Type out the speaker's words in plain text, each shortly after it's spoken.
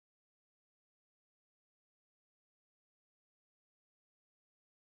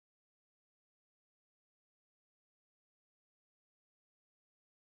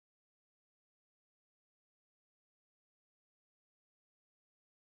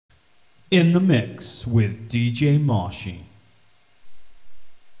In the mix with DJ Moshi.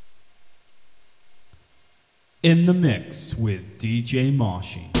 In the mix with DJ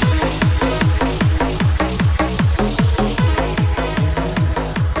Moshi.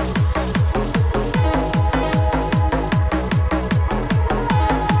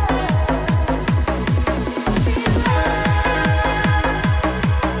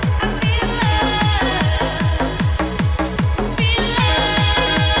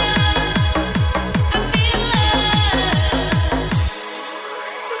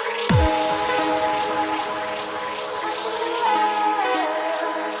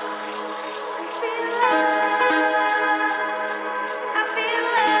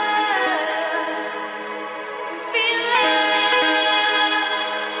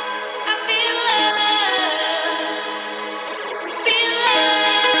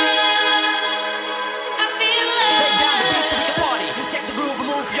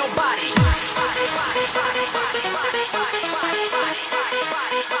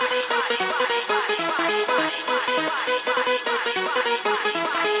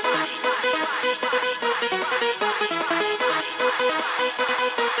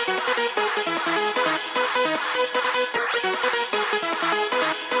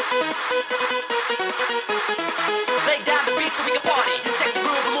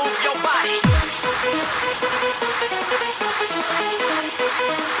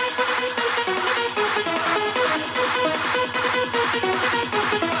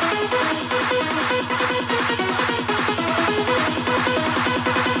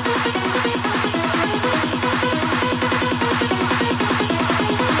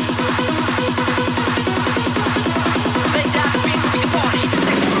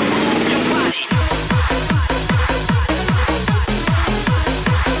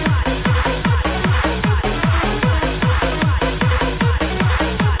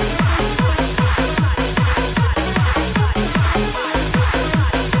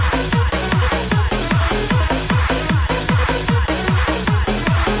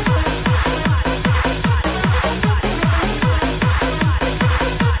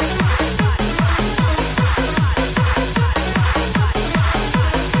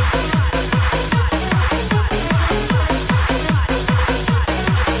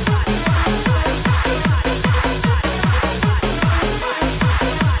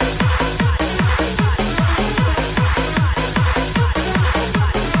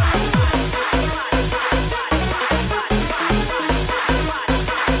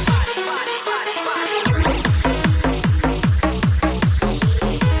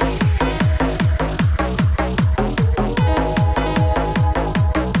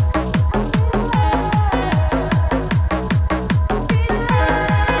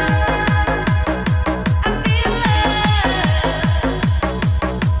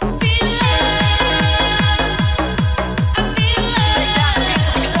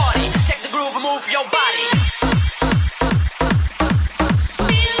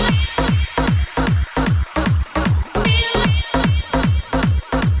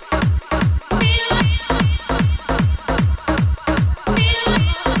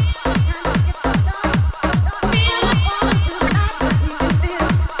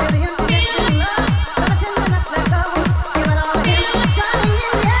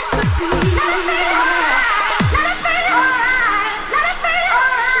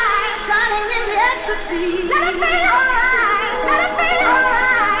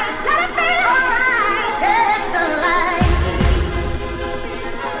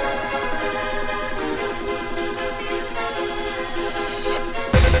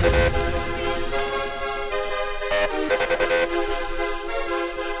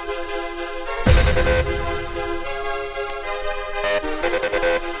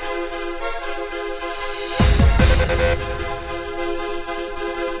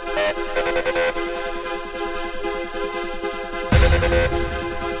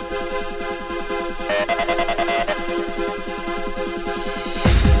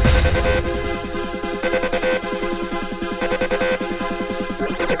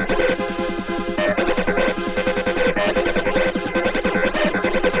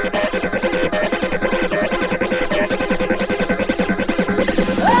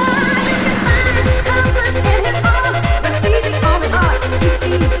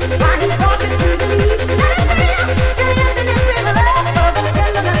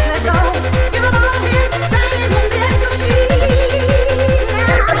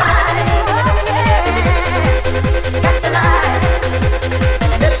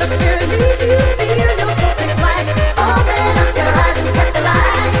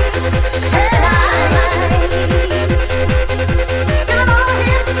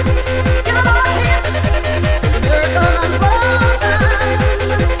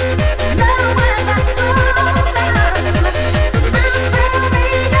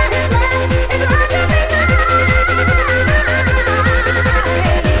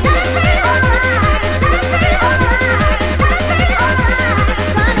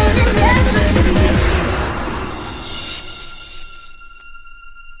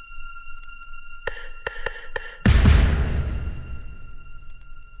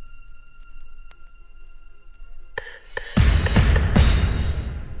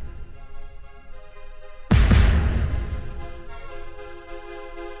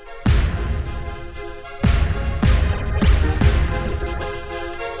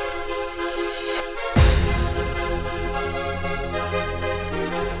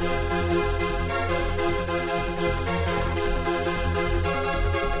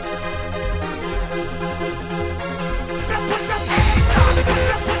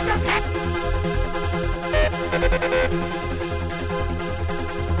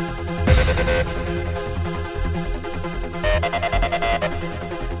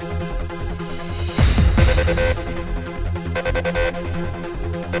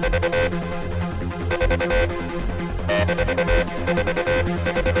 Open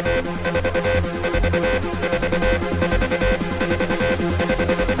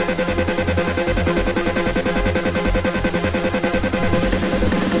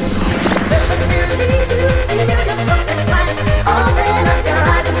up your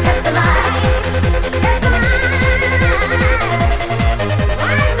eyes and catch the light.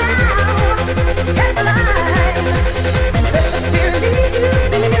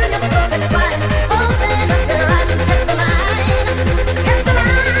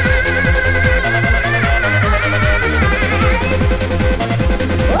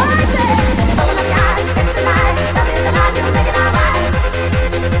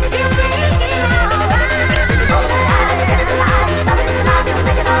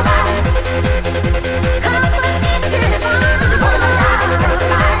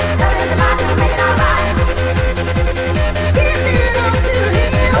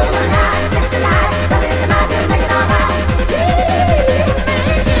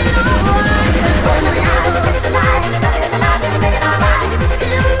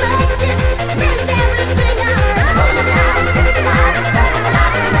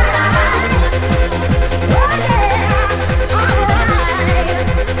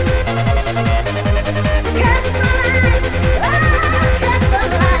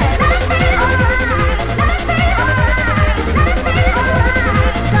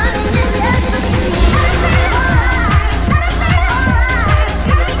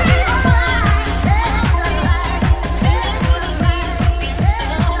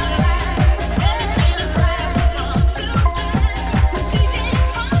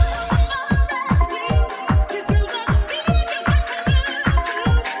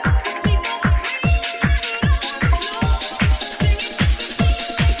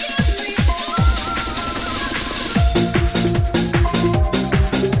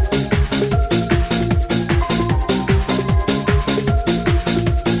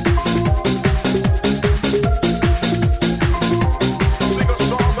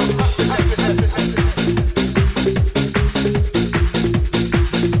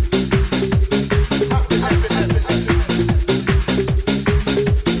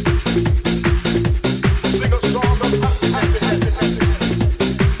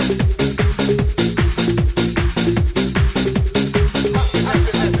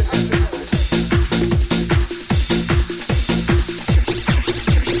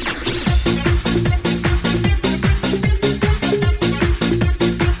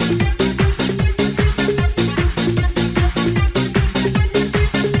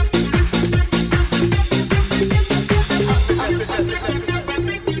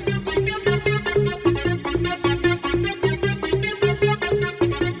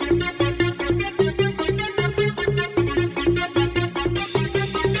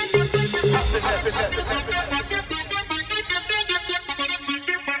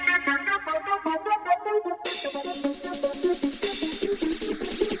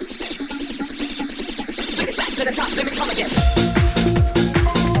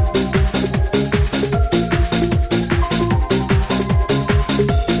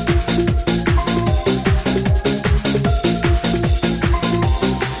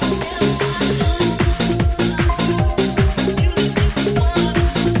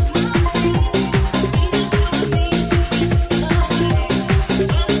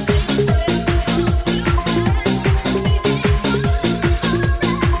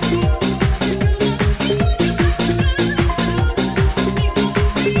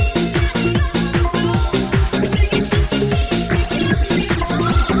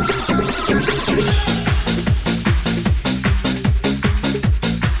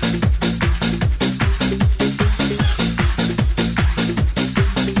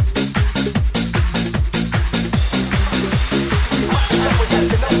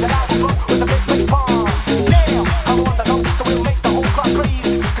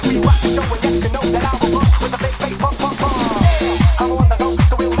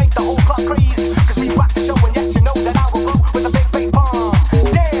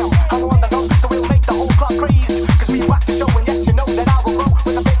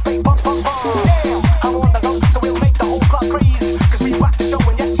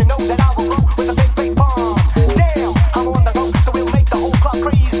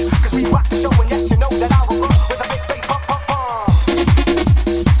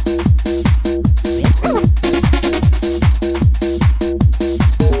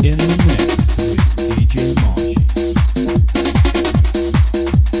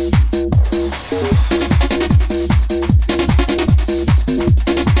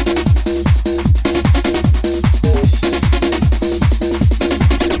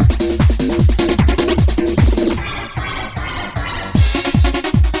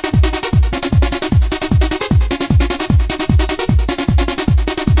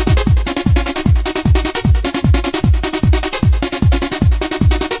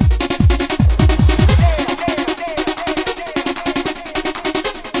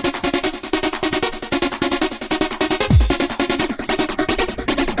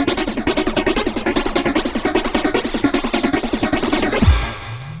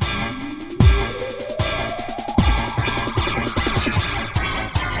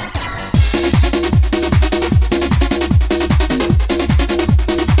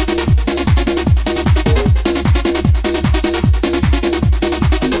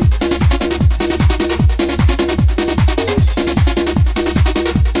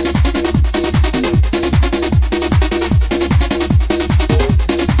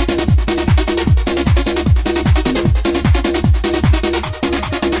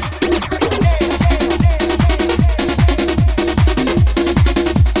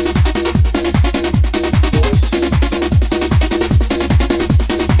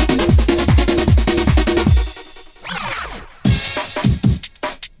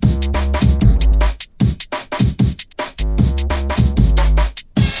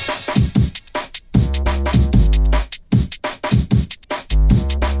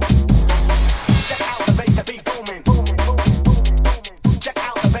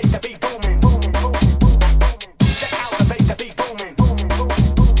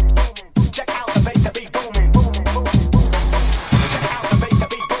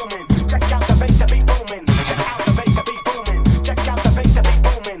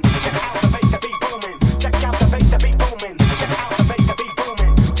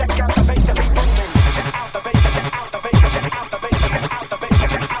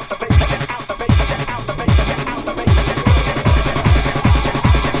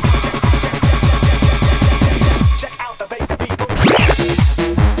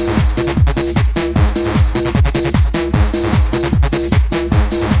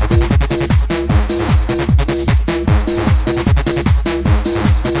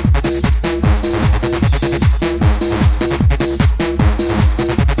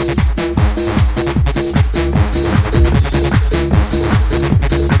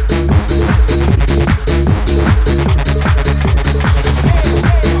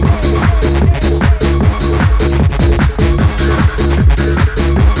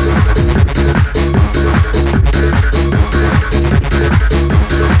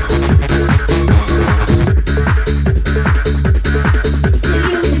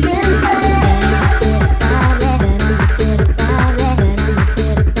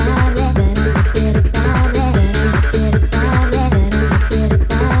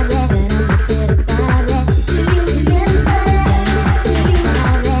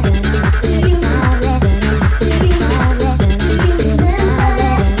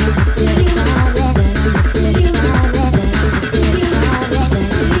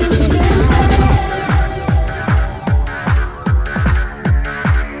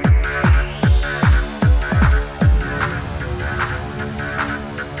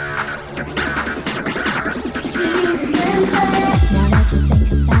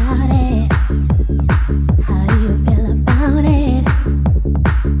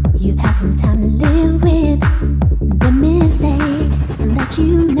 some time to live with the mistake that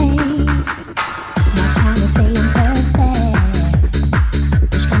you made. Not trying to say I'm perfect,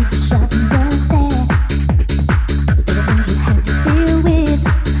 which comes to shove and worth it. There are things you had to deal with,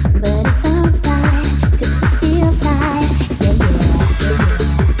 but it's alright, 'cause we're still tight. Yeah, yeah,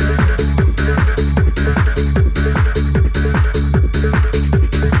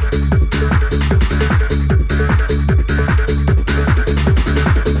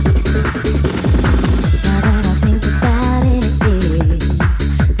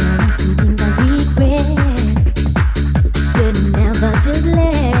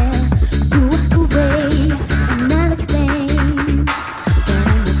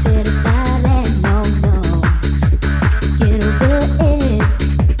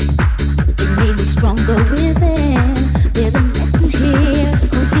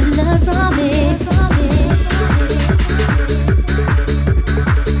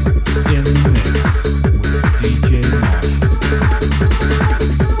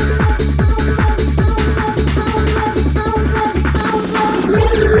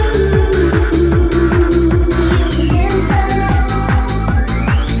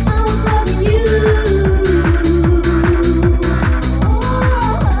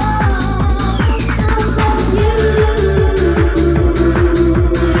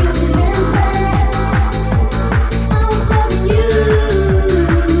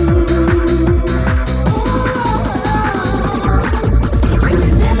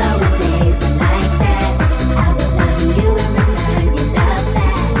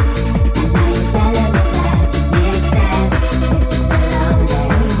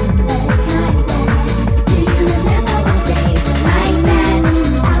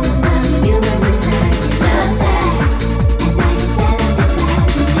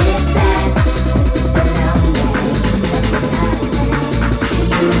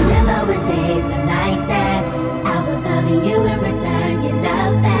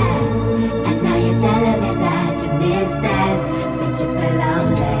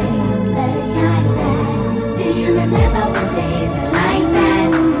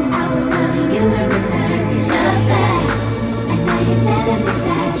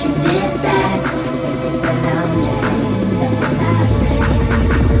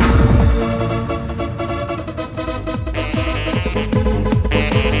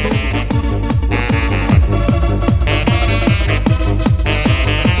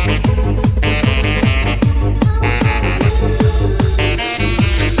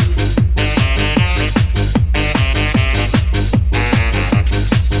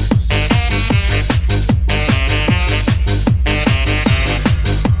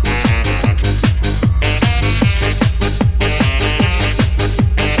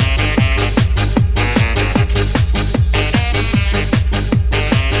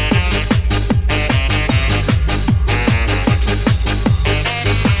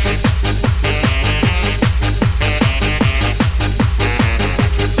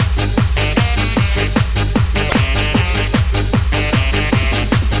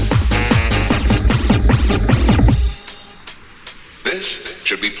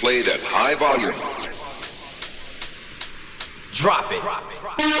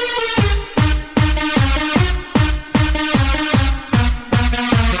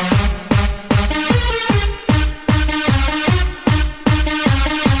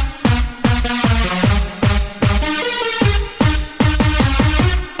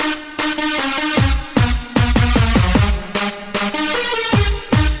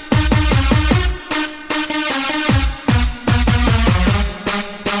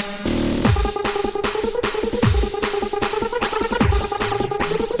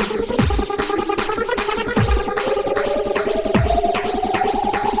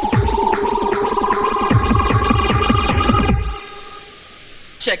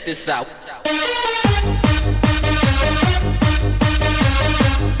 check this out.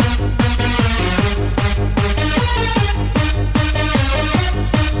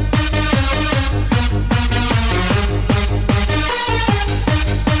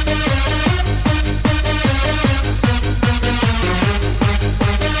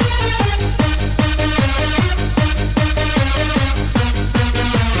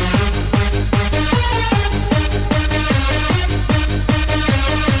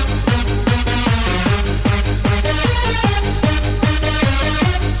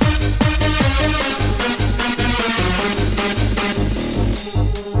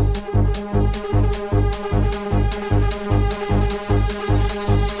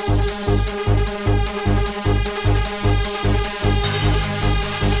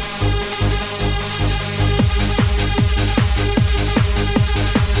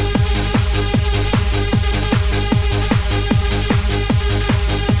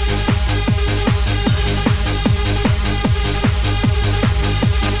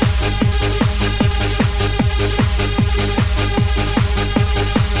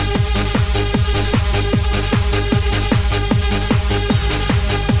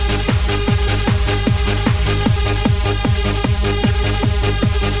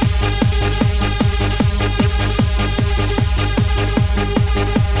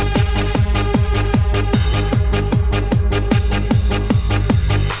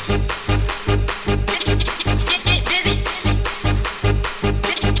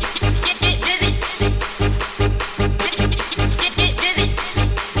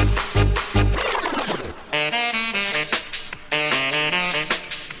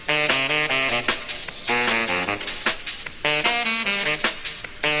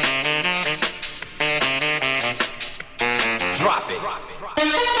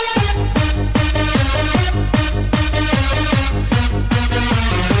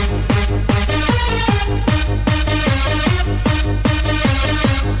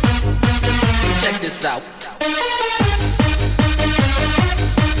 this out.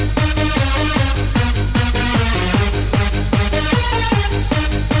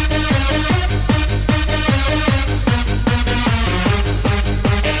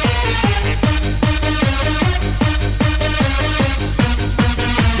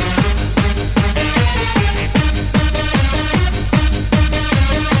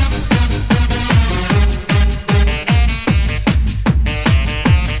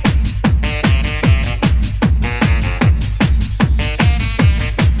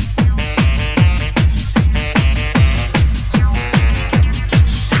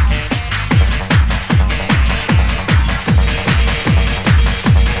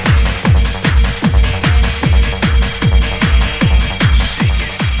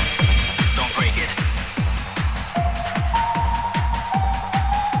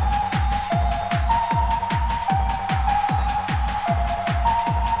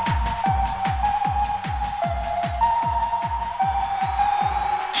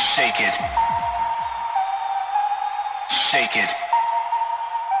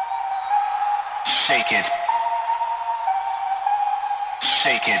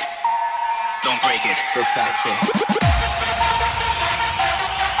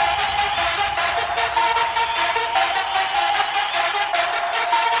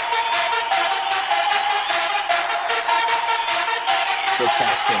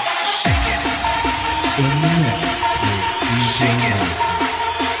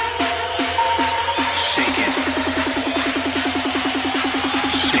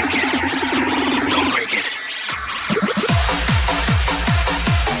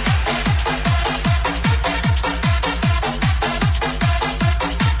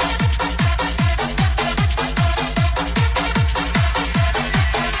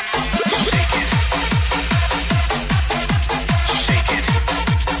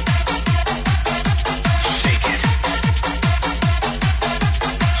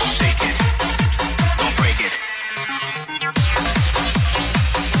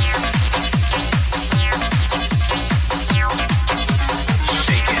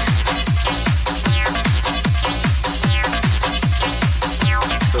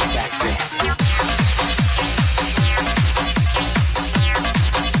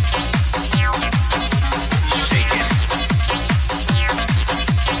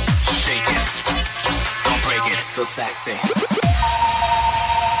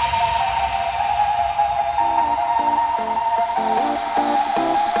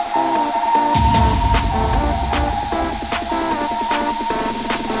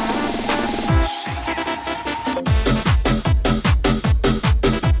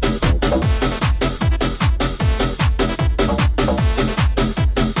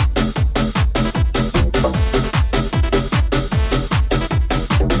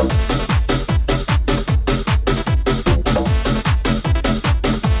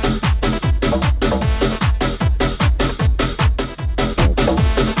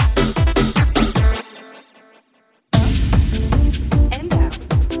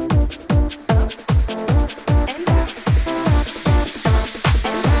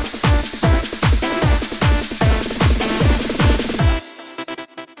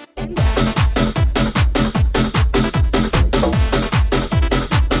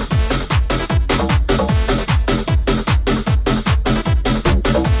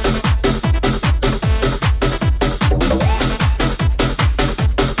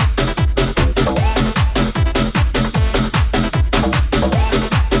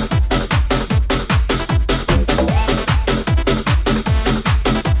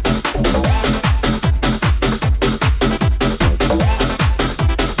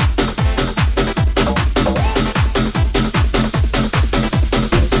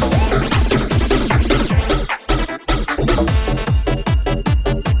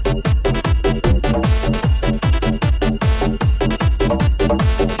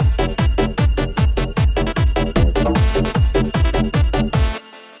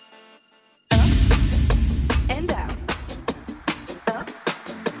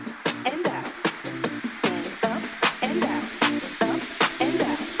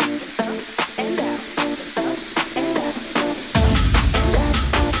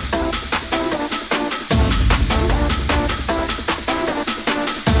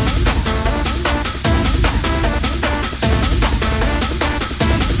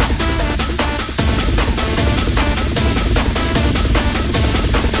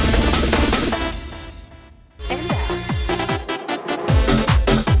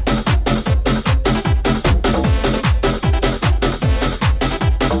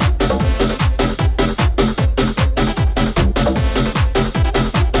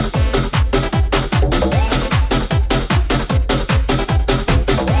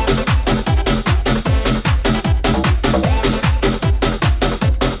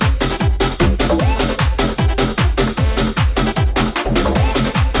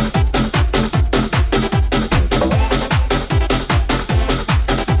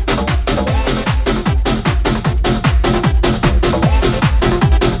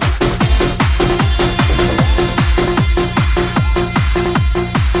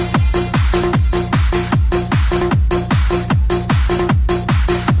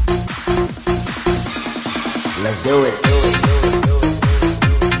 do it.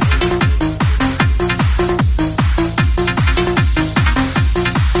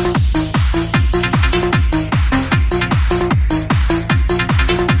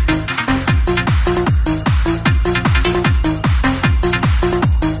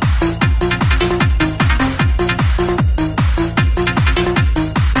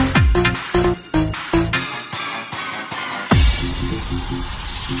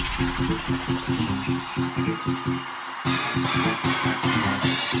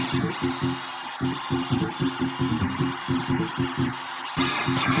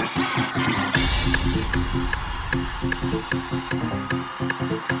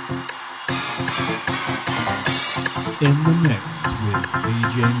 In the mix with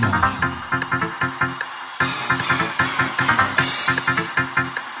DJ Martian.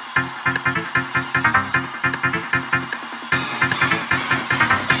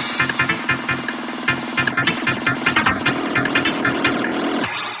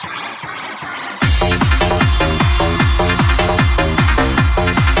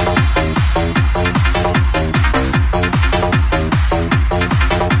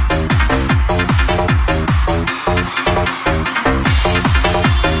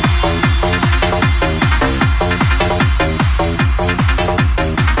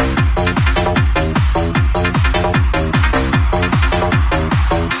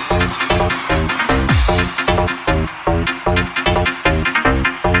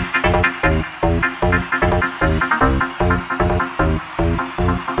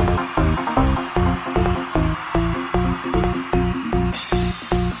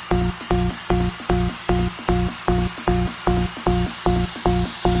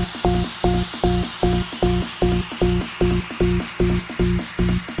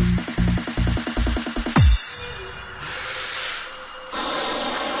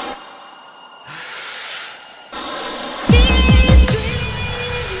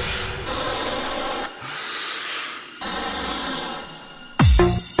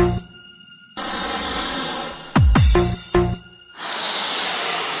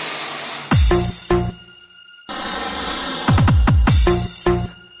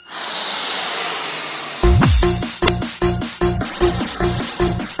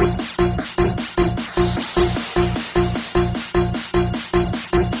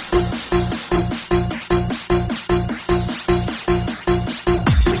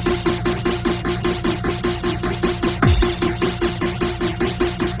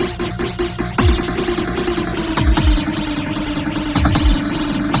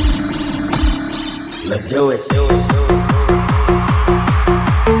 Let's do it.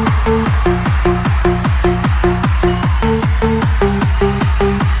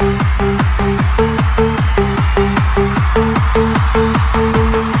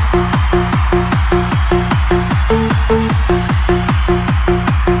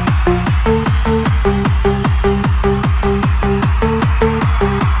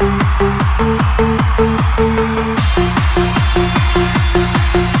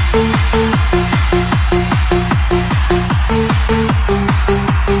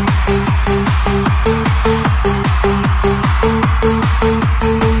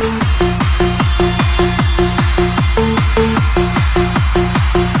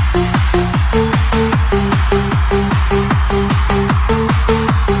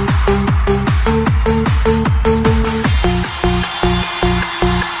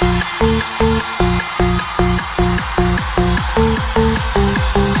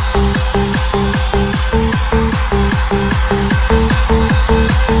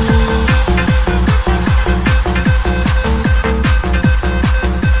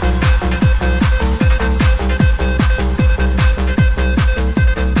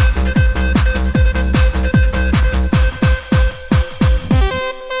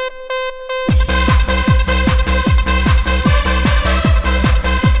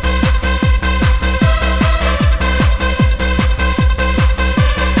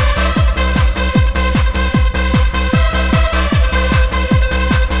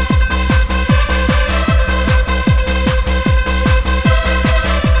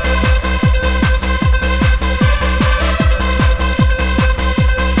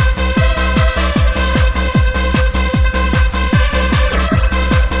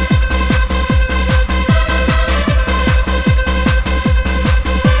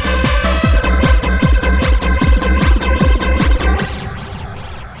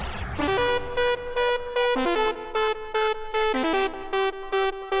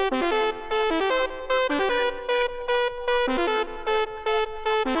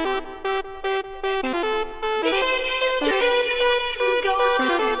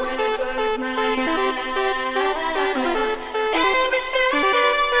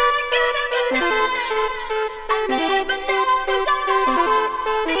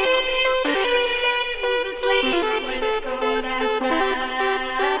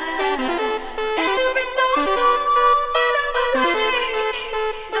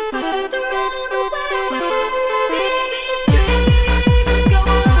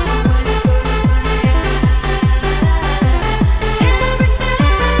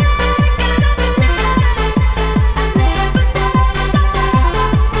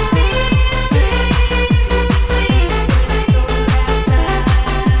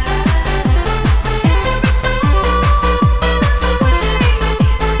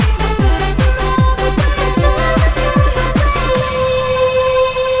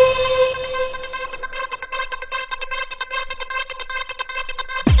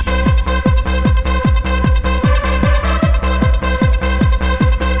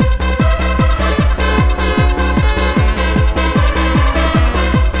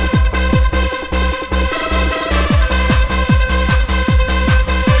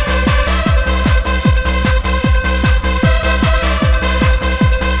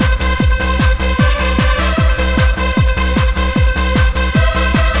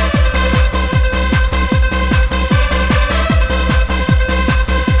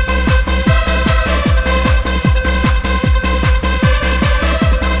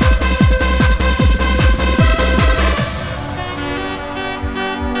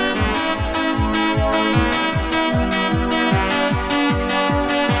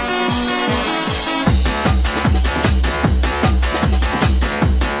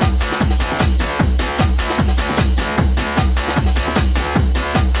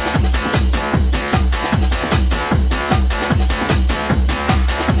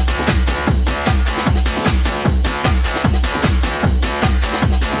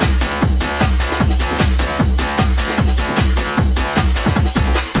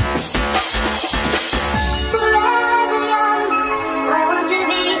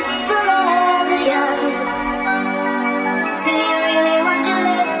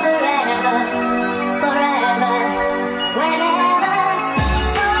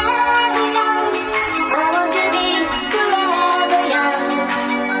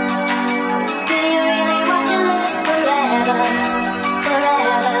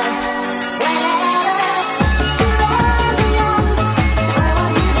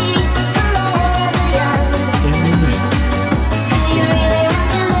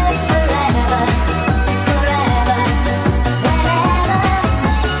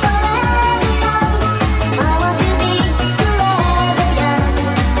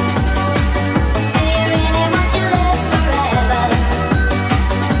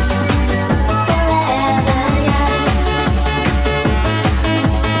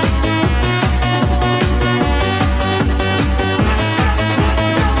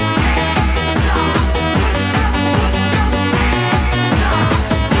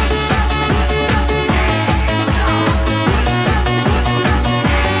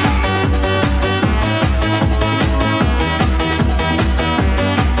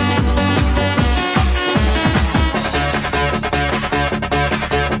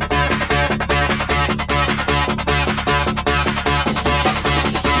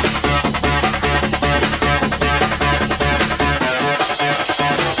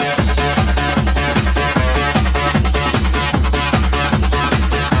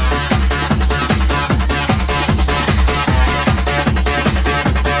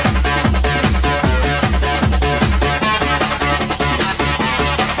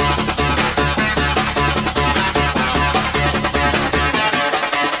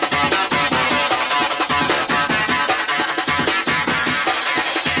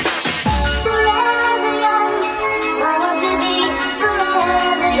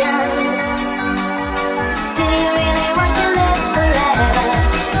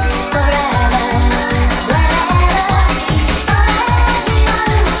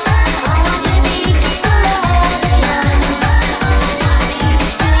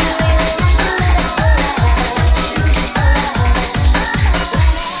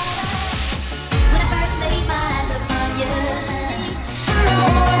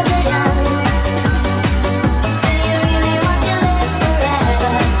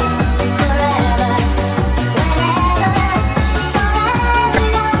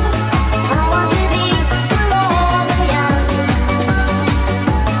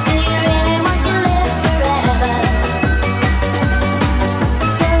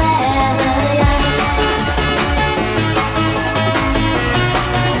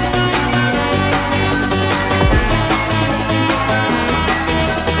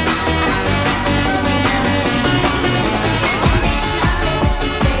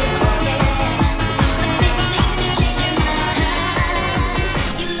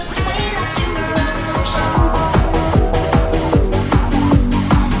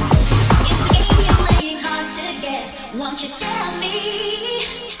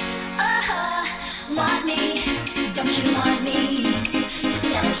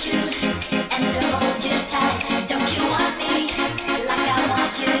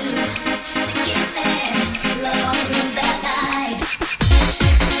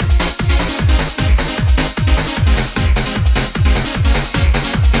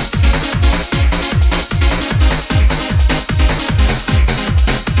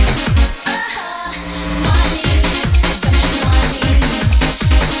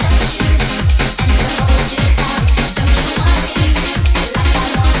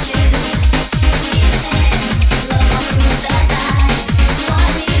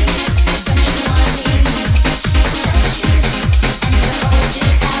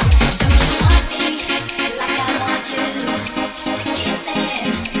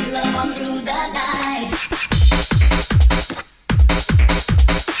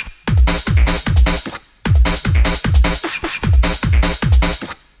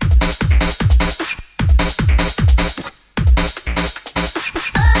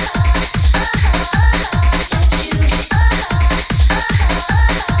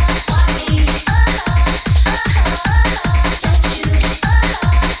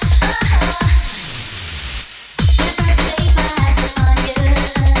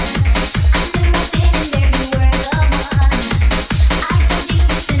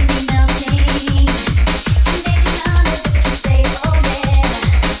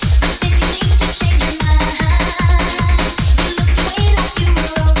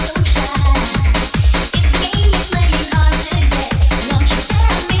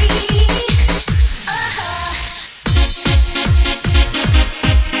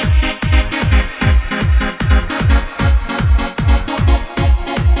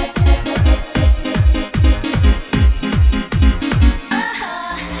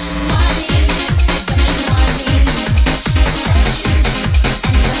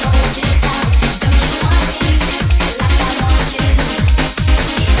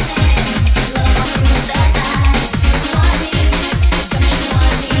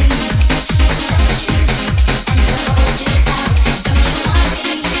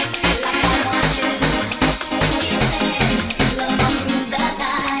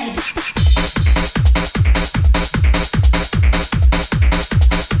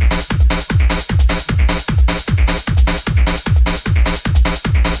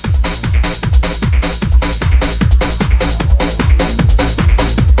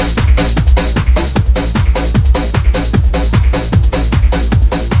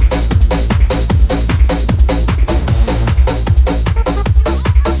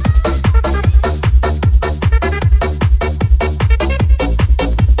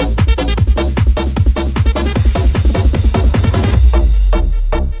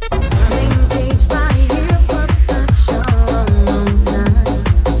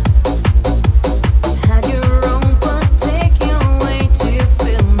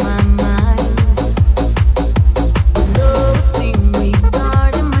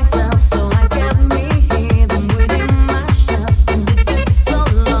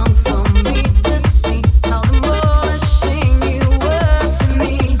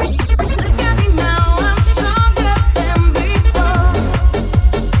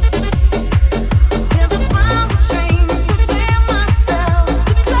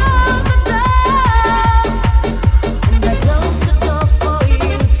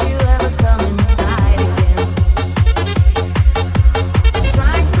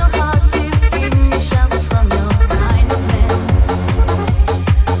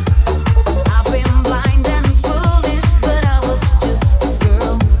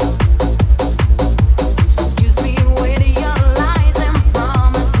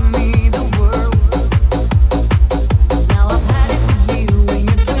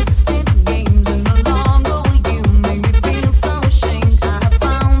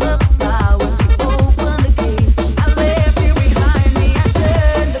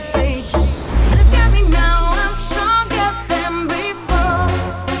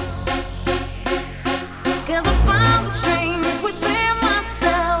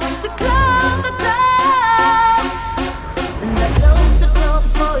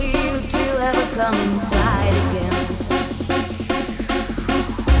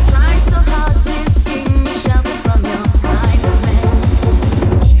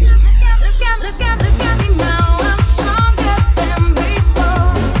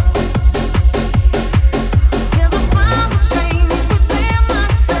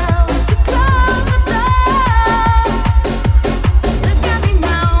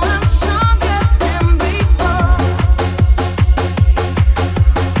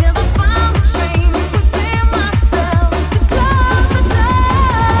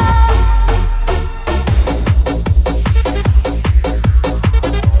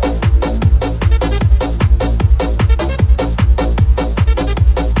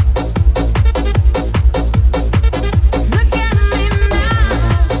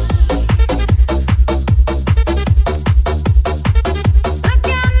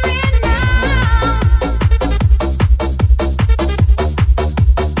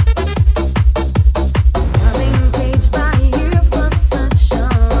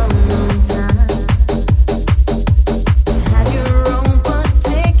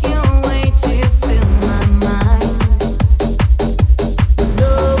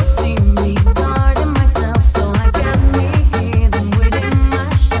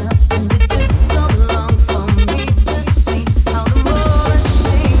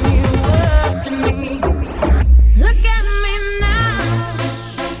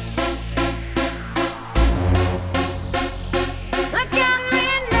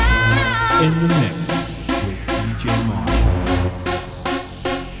 in the mix with DJ Marshall.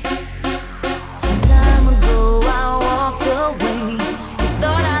 Some time ago I walked away. You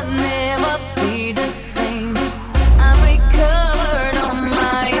thought I'd never be the same. I recovered on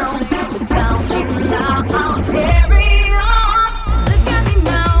my own. Without you now I'll carry on. Look at me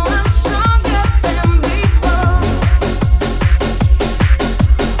now, I'm stronger than before.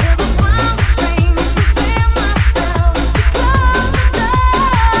 There's a wild strain to prepare myself to close the door.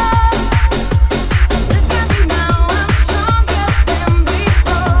 Look at me now, I'm stronger than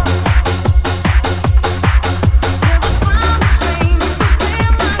before. There's a wild strain to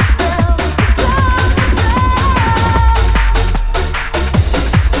prepare myself to close the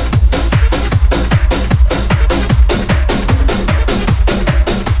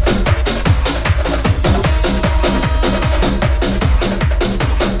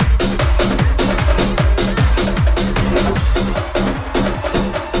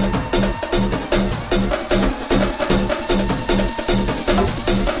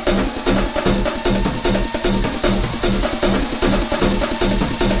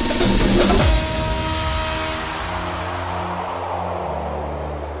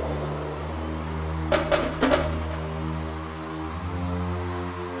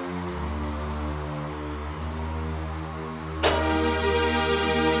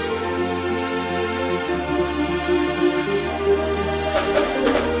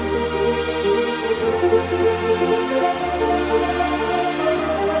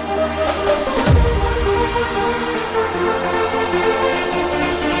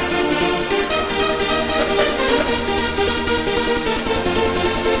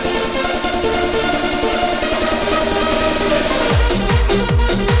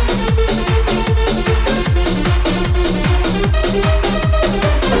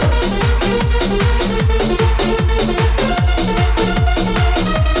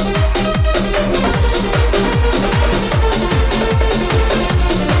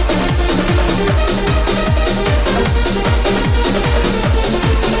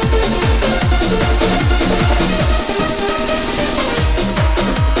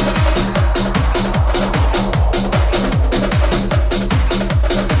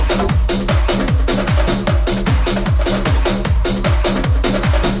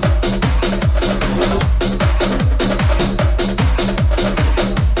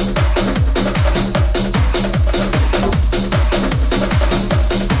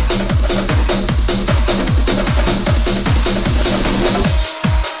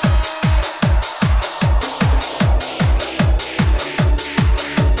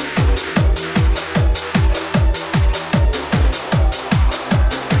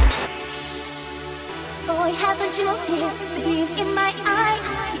Boy, haven't you noticed the gleam in my eye?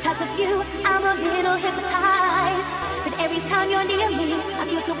 Because of you, I'm a little hypnotized. But every time you're near me, I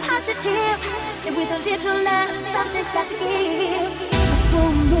feel so positive. And with a little love, something's got to give. A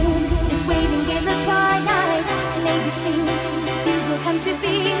full moon is waving in the twilight. Maybe soon you will come to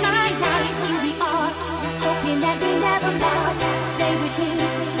be my night. Here we are, hoping that we never part. Stay with me,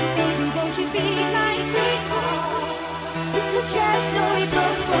 baby, won't you be my sweetheart? You could share a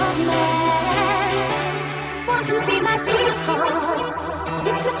storybook romance. Won't you be my sweetheart?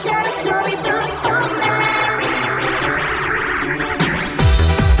 You could share a storybook romance.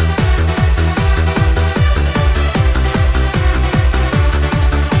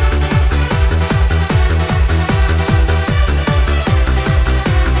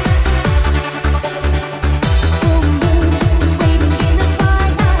 Full moon is waiting in the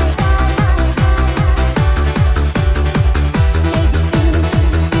twilight. Maybe soon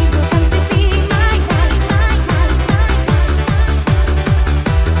we will come to be my night.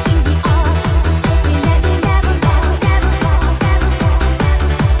 Here we are, hoping that we never part, never part, never part.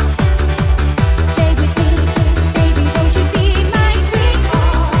 Stay with me, baby, won't you be my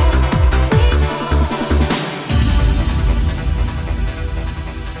sweetheart?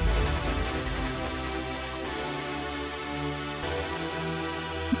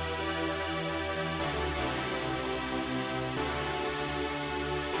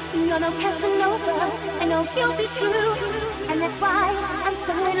 You're no Casanova, I know you'll be true, and that's why I'm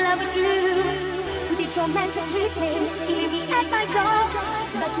so in love with you. With your romantic evening, hear me at my door,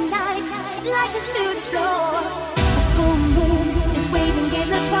 but tonight I'd like us to explore. The full moon is waving in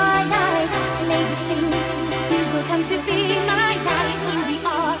the twilight. Maybe soon you will come to be my night. Here we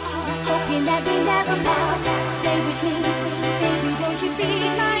are, hoping that we never part. Stay with me, baby, won't you be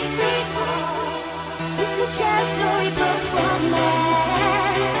my sweetheart? We could share a storybook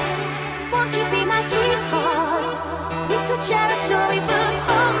romance. Won't you be my sweetheart? We could share a storybook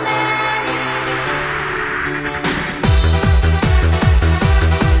romance.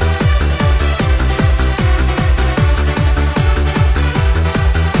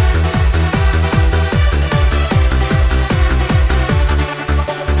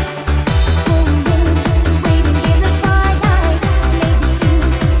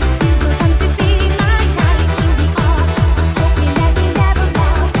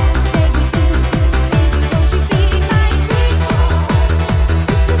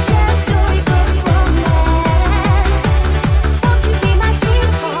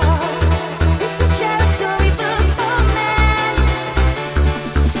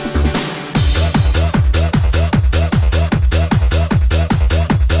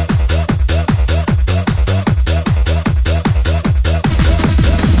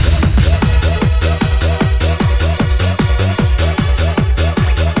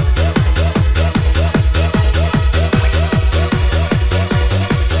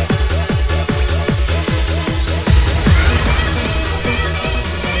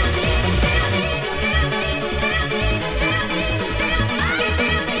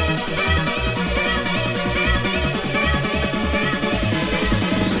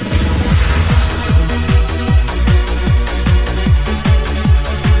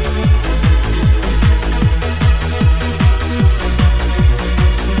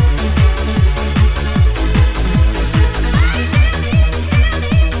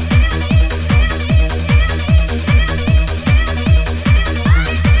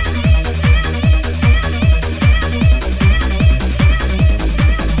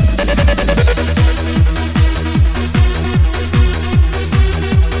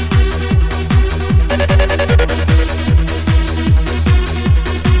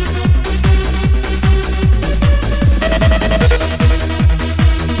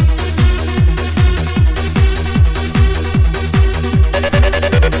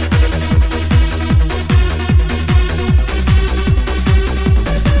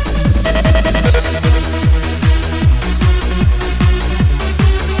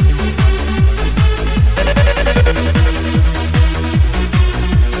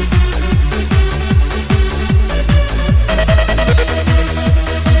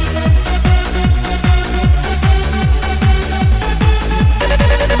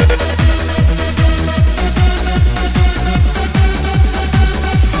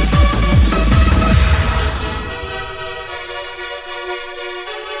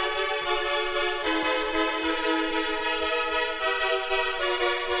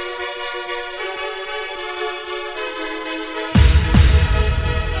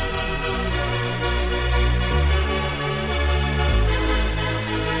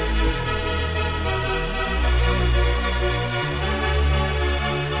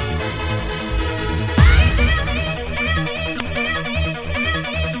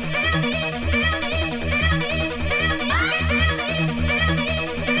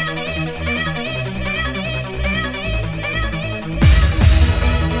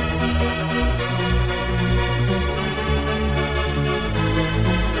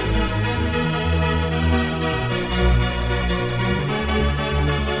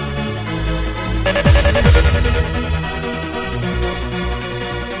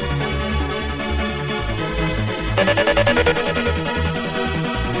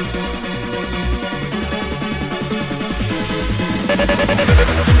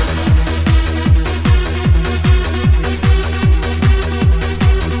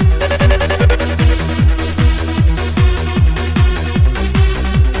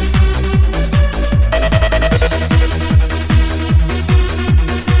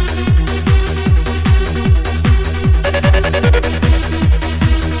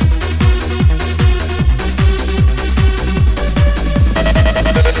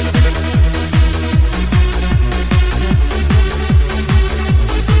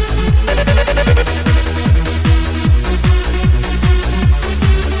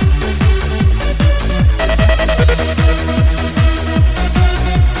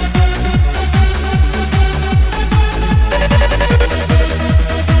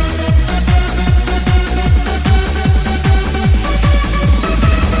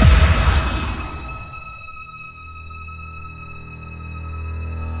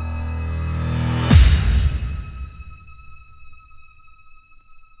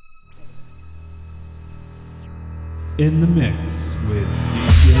 In the mix with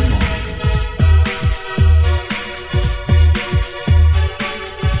DJ Mark.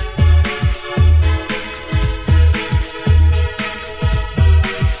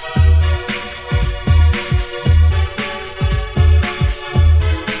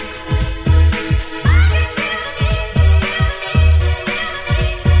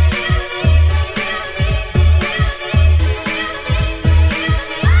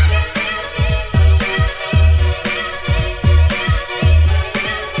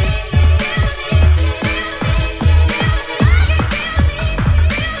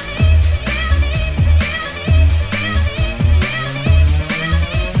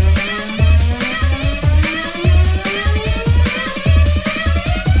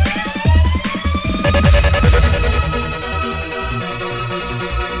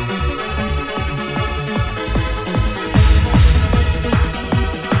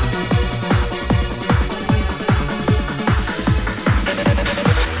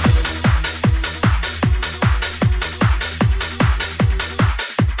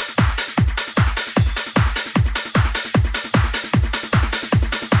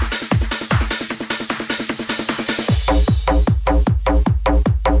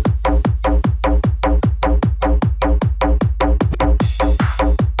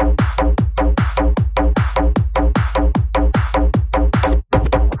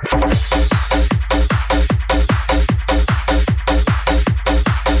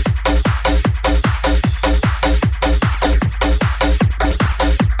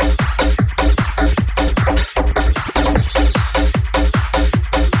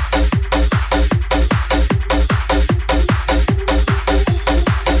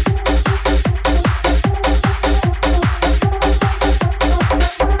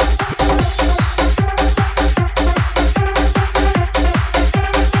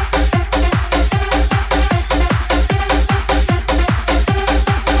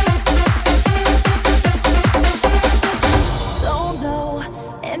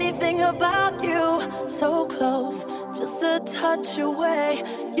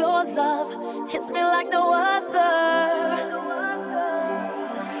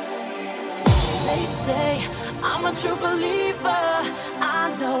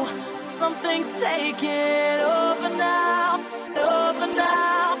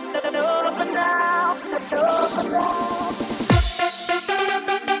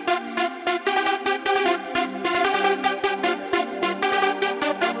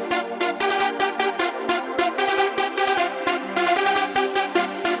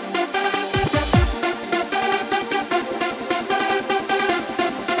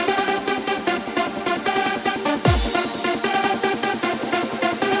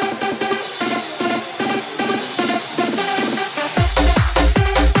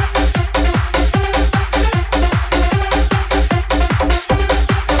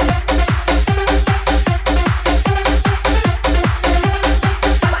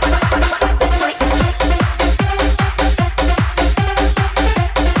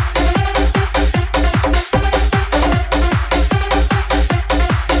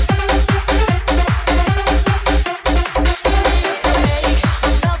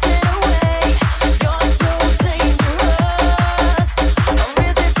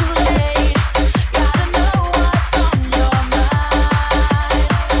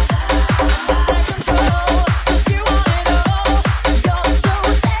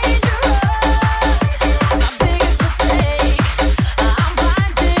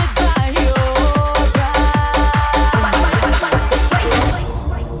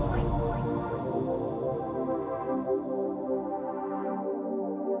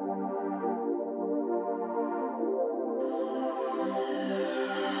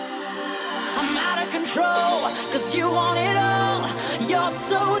 'cause you want it all. You're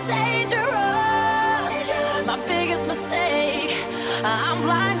so dangerous. My biggest mistake, I'm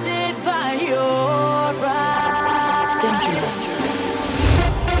blinded by your eyes. Dangerous.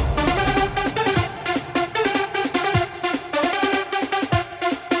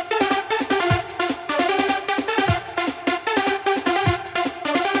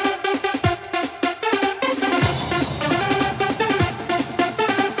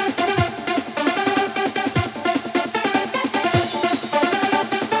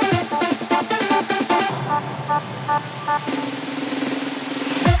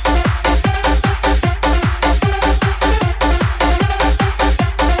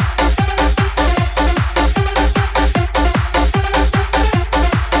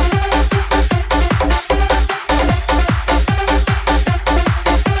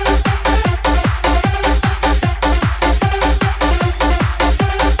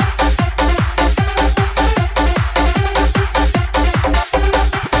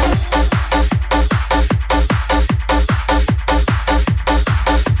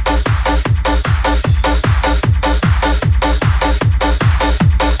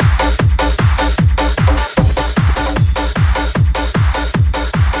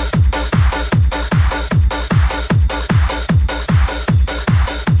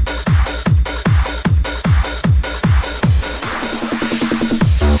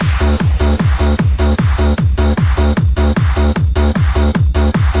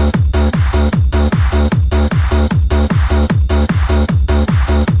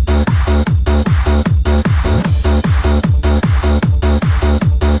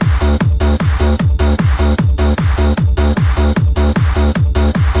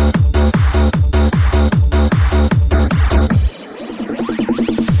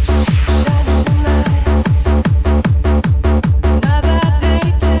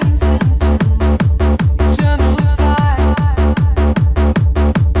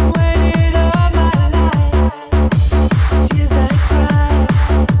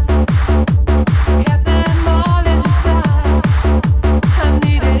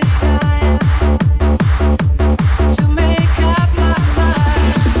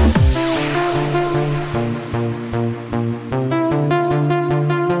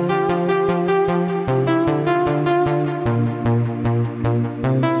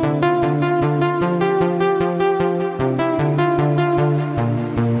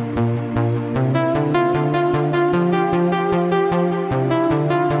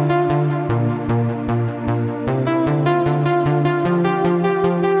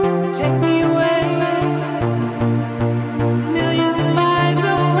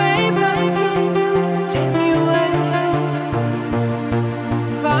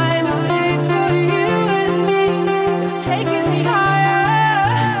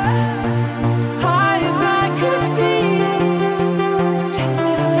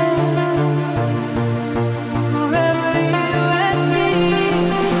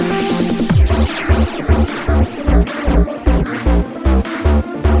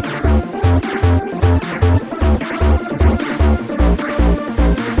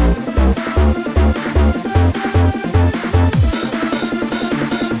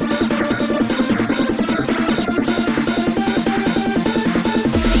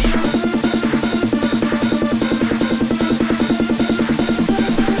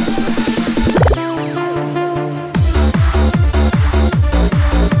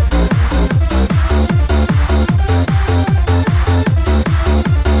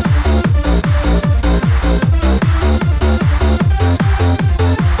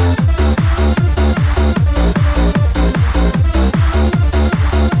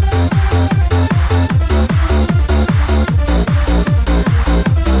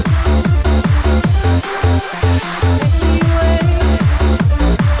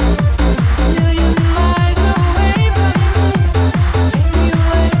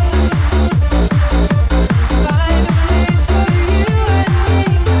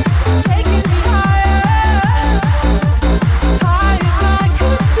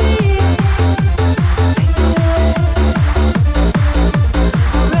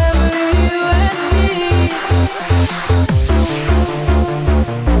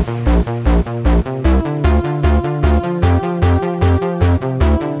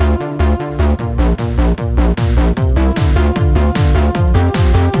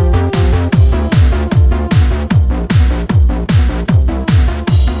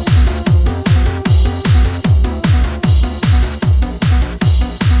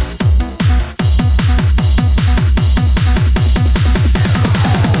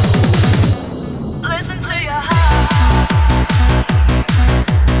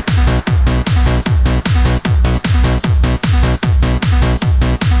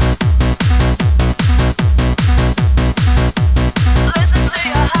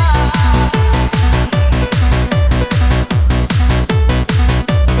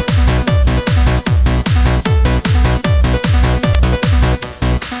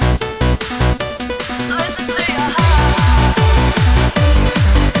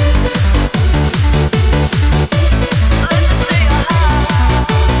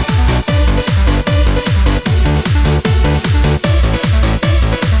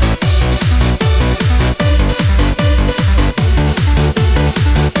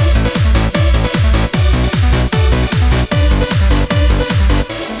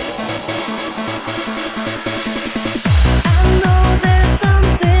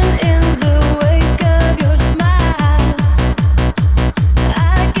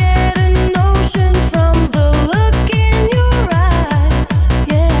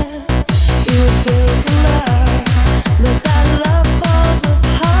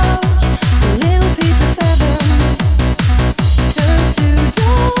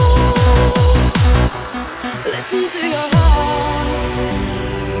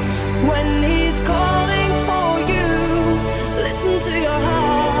 calling for you. Listen to your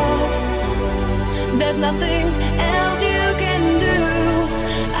heart. There's nothing else you can do.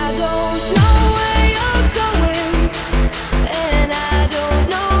 I don't know where you're going, and I don't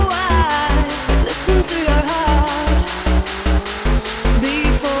know why. Listen to your heart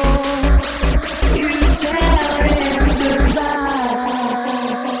before you tell him goodbye.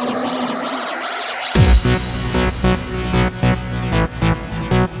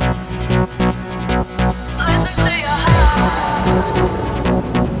 Listen to your heart.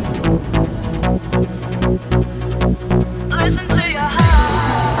 Listen to your heart.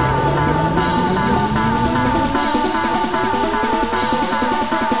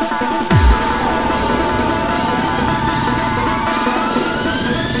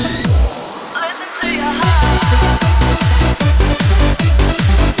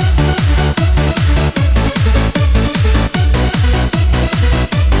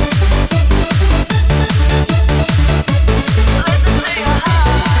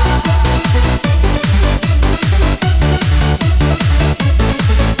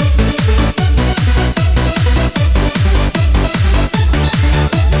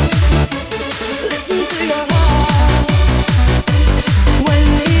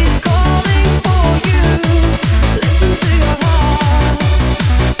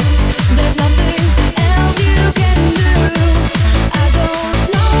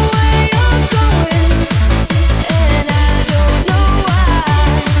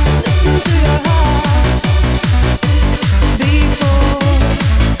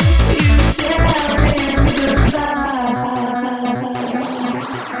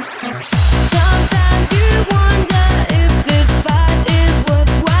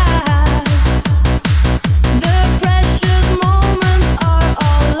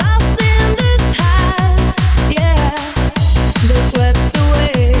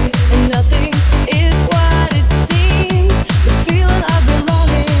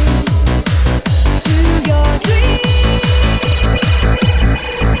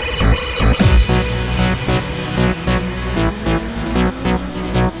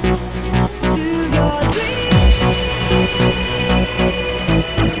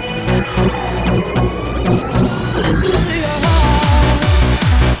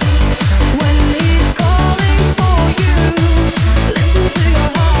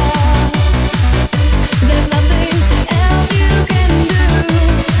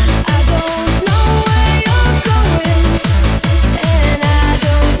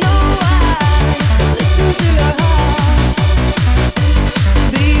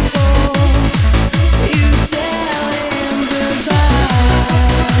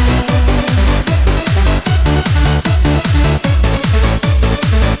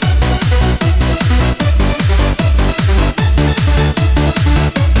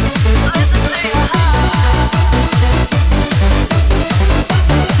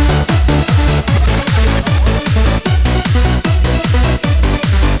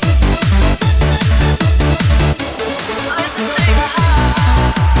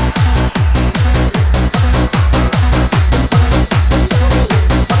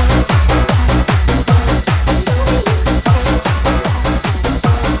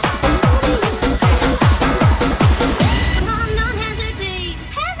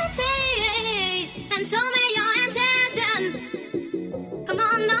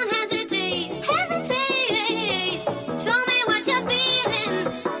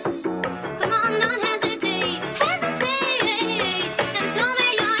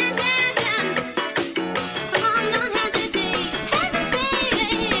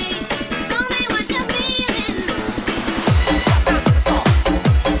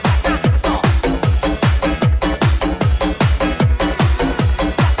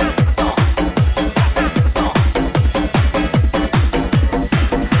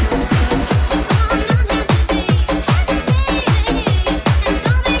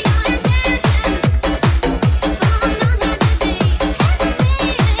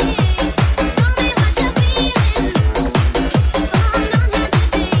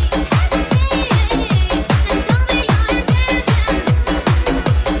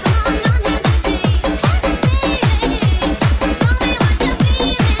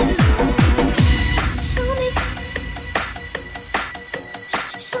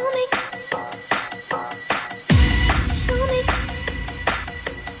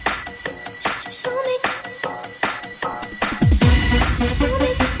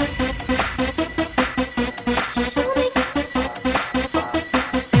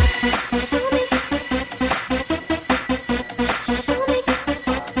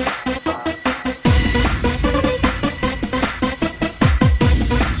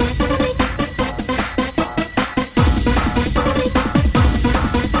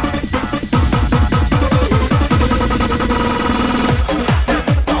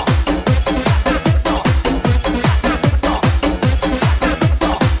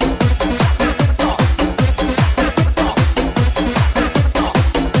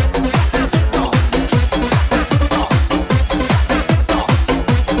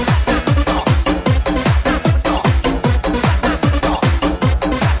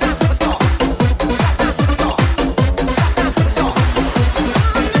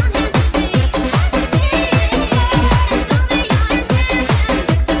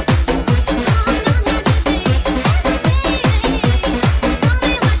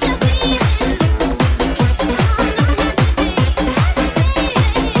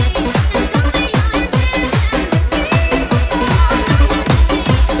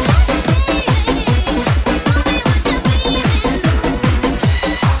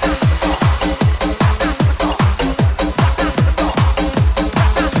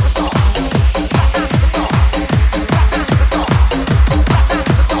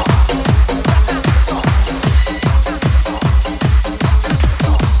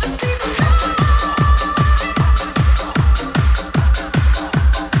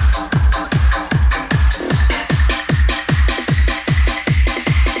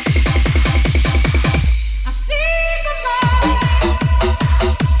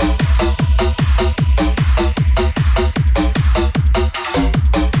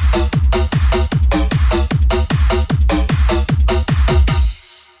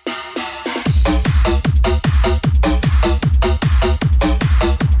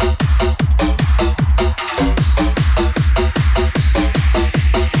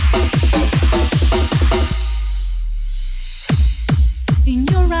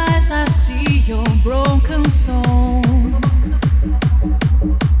 I see your broken soul.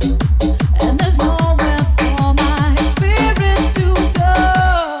 And there's nowhere for my spirit to go.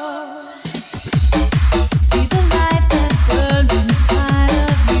 See the light that burns inside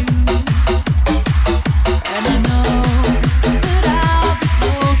of you. And I know that I'll be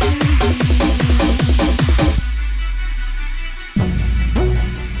close to you.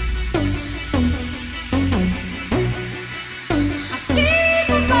 I see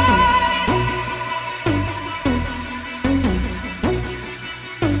the light.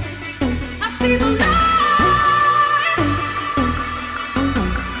 I see the light.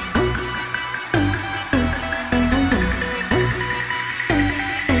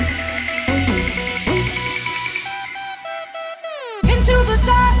 Into the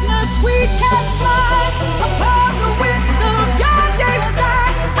darkness we can fly. Upon the wings of your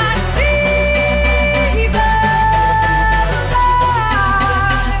desire, I see the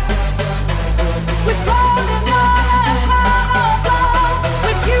light. We're floating on a cloud of love.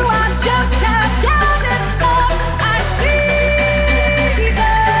 With you I just can't get enough. I see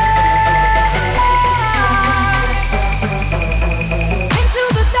the light. Into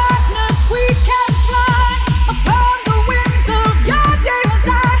the darkness we can fly. Upon the wings of your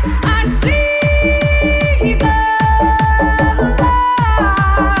desire, I see the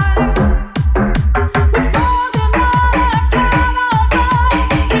light. We're floating on a cloud of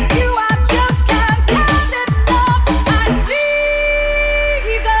love. With you I just can't get enough. I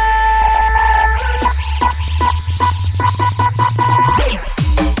see the light.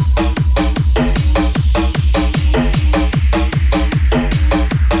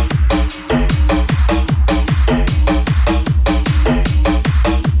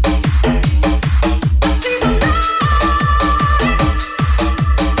 I see the light.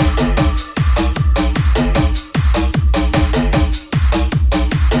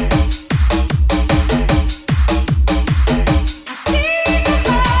 I see the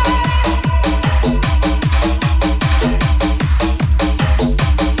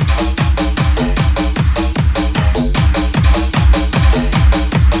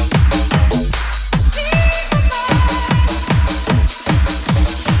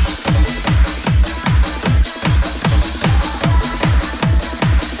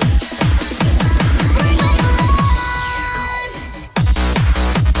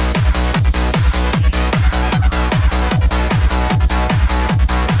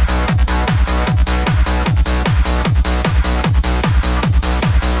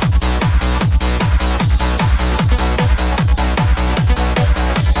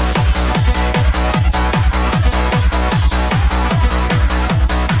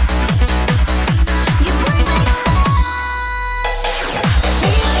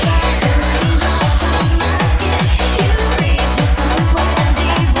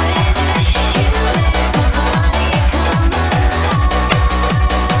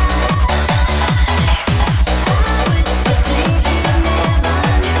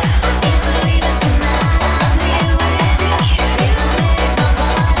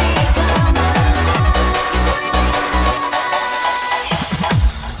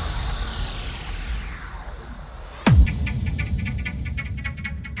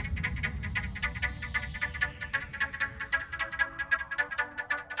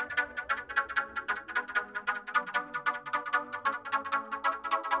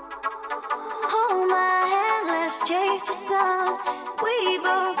Hold my hand, let's chase the sun. We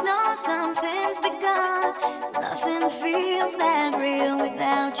both know something's begun. Nothing feels that real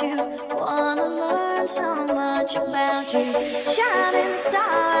without you. Wanna learn so much about you. Shining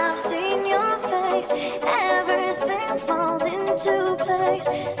star, I've seen your face. Everything falls into place.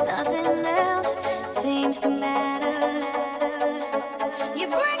 Nothing else seems to matter. You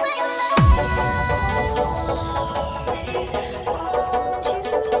bring me love. Won't you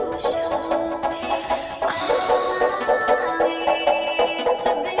show me all I need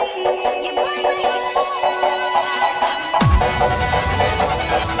to be? You bring me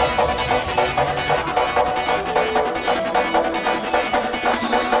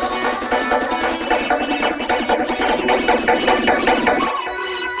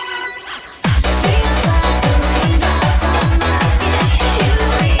feels like the raindrops on my skin. You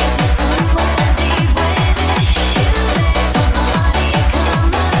reach me somewhere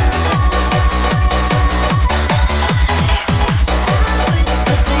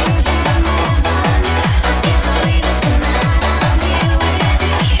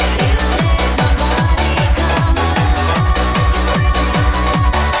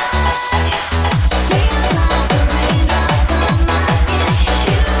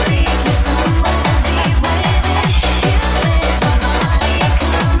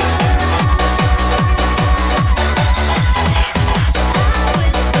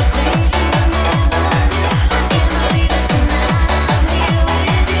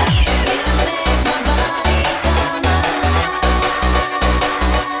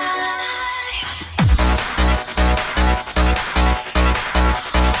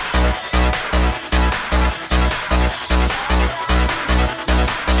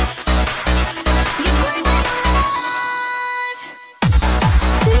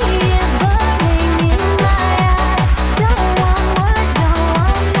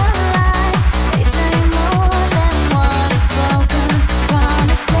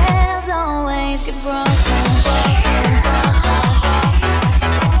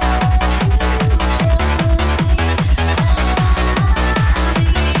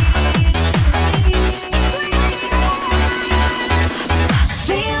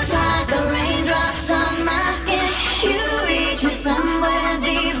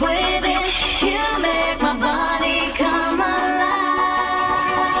deep within. You make my body come alive.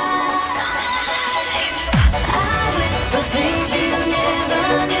 I whisper things you never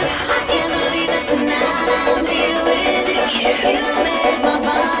knew. I can't believe that tonight I'm here with you. You make my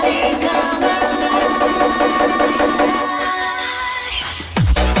body come alive.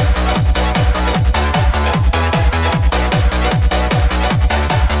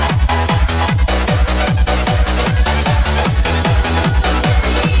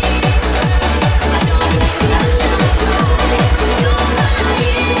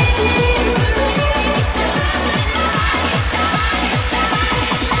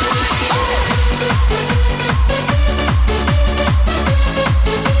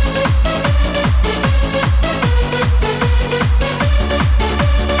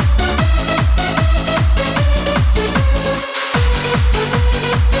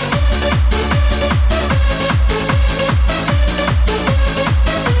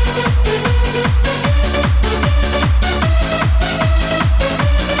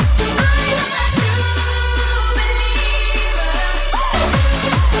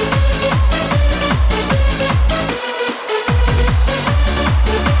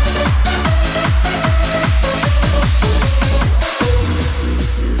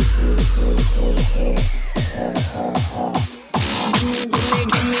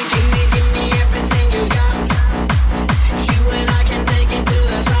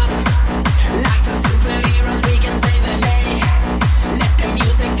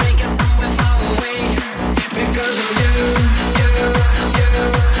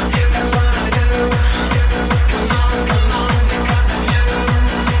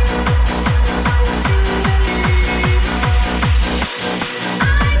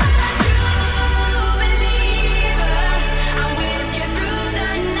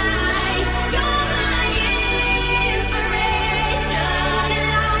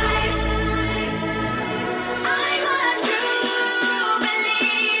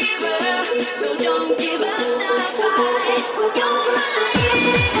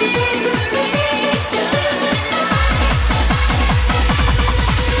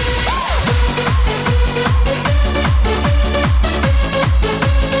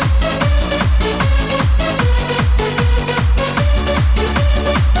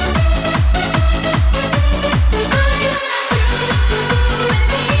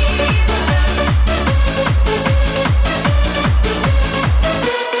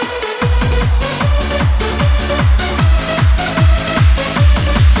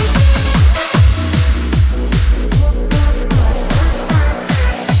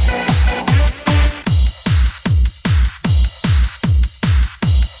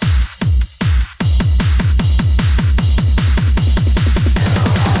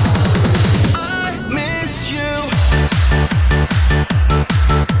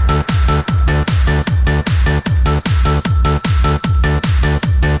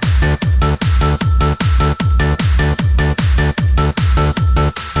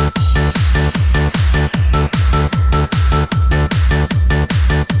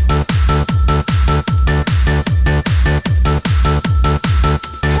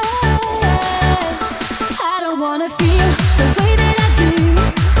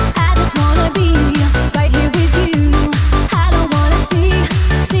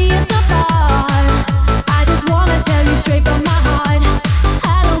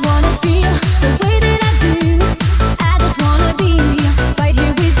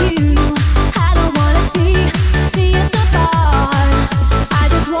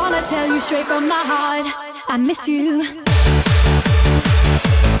 I miss you.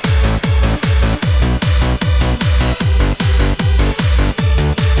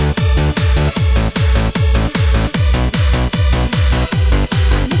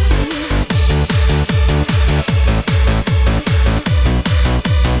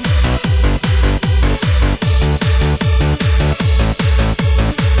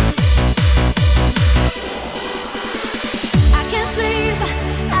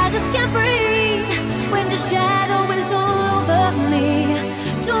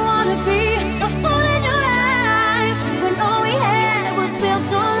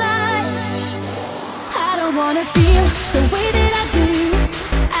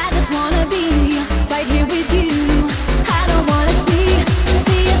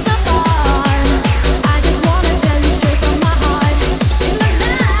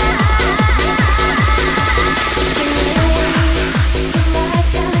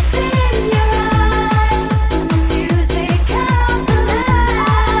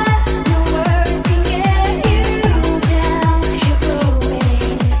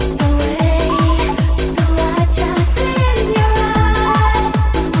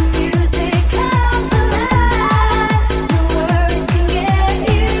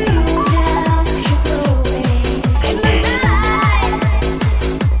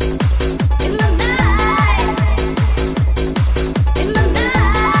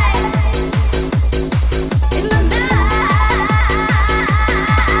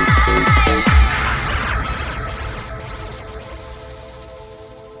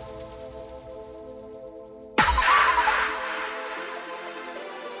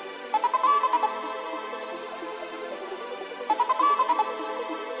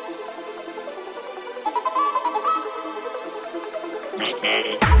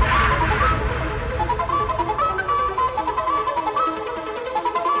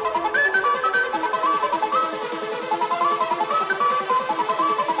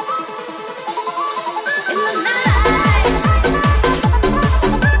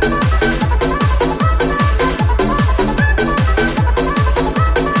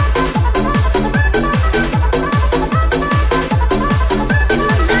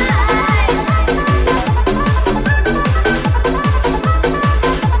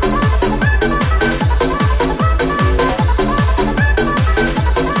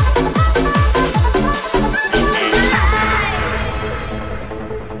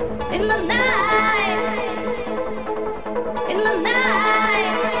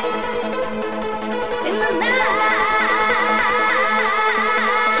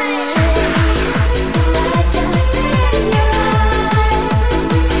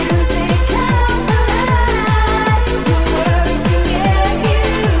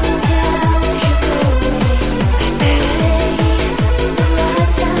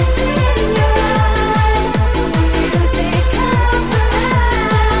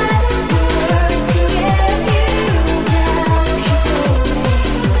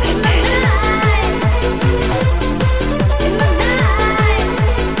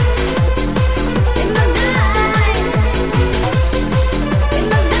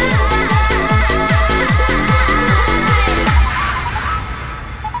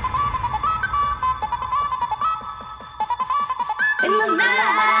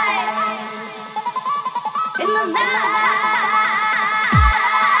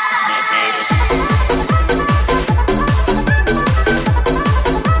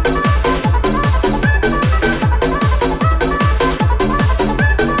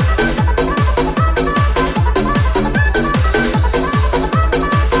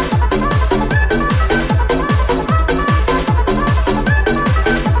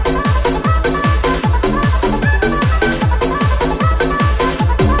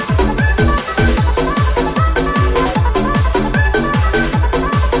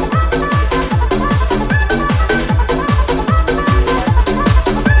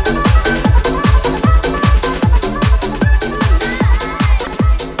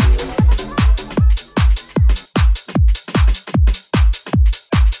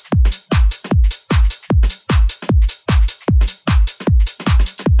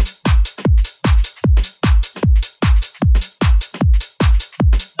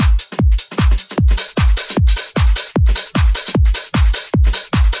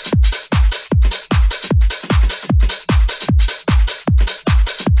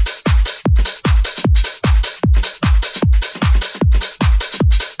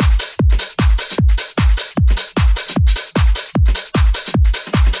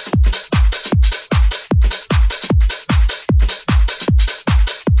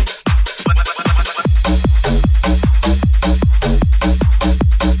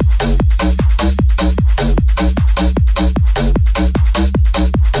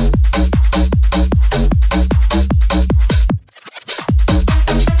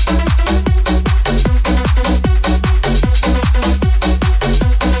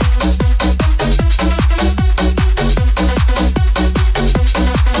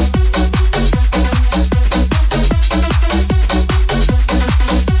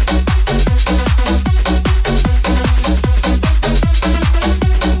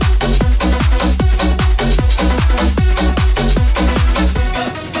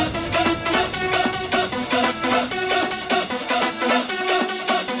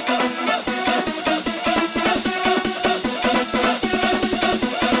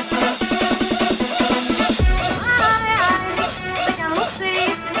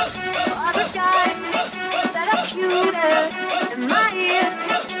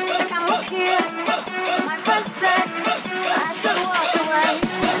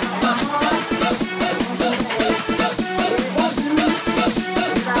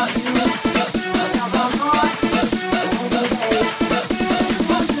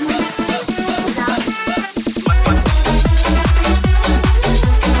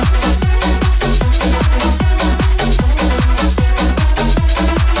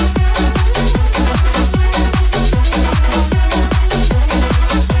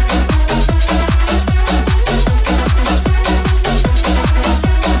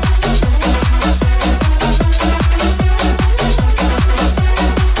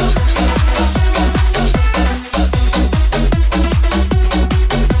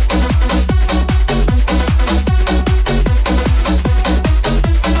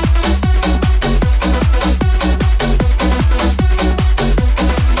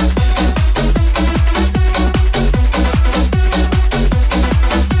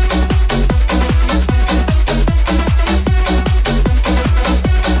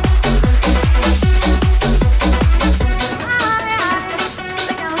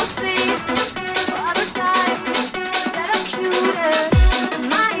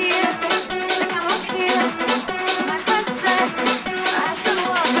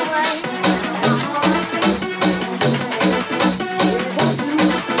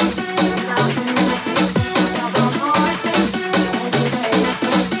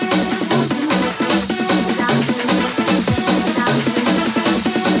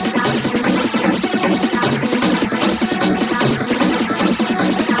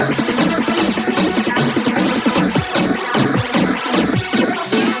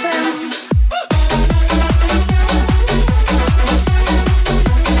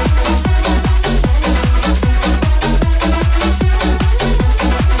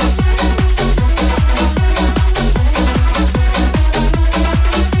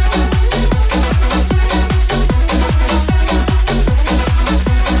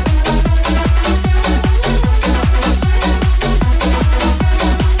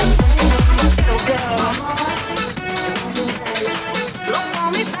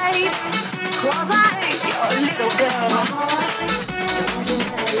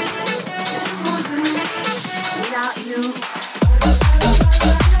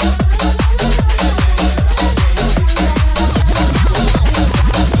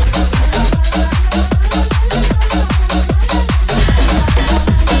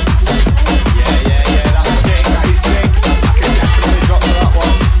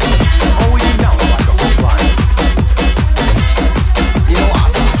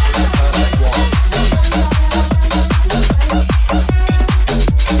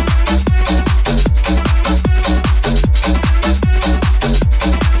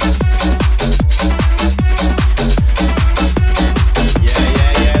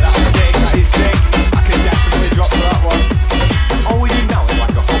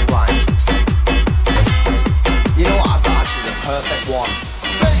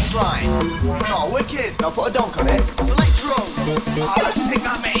 put a donk on it. Electro, oh, sick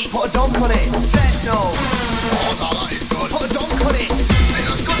at me. Put a donk on it. Techno, oh no, that is good. Put a donk on it. Hey,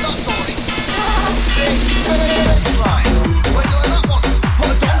 that's good, that's Tony. Sick, baseline. Where do you like that one?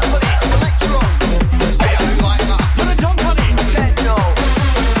 Put a donk on it. Electro, hey, I do like that. Put a donk on it. Techno,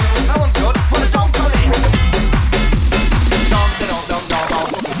 that one's good. Put a donk on it. Donk, donk, donk, donk,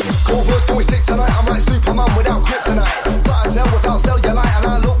 donk. Cool verse, can we sick tonight? I'm like Superman without kryptonite. Flat as hell without cellulite, and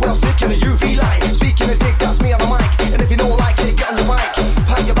I look well sick in a UV light. Speaking of sick, that's me on the mic. And if you don't like it, get on your mic.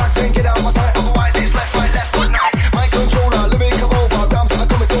 Pack your bags and get out my sight. Otherwise, it's left, right, left, good night. My controller, let me come over. Rams are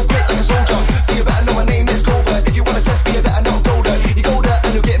coming so quick like a soldier. So you better know my name is Clover. If you wanna test me, you better not go there. You go there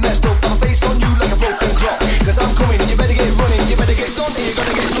and you'll get messed up. I'll face on you like a broken clock. Cause I'm coming, you better get running. You better get done, you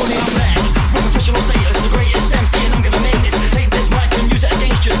gotta get running. I'm there with professional status, the greatest MC, and I'm gonna name this. Take this mic and use it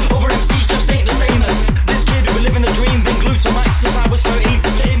against you. Over MCs just ain't the same as this kid who living a dream. Been glued to mics since I was 13.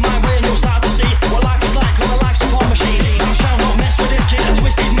 Let in my way and you'll start to see what life is like on a life support machine. I shall not mess with this kid, a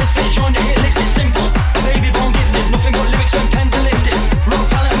twisted misfit. Join the hit list, it's simple. A baby born gifted, nothing but lyrics when pens are lifted. Raw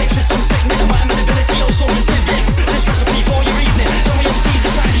talent mixed with some sickness, my ability also specific. This recipe for your evening. Don't we MCs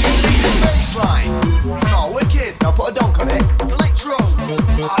decide you ain't leaving. Baseline, oh wicked. Now put a donk on it. Electro,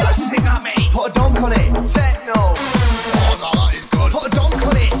 oh that's sick at me. Put a donk on it. Techno, oh no that is good. Put a donk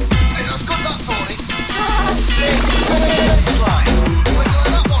on it. Hey, that's good, that Tony. Sick. Baseline. Where do you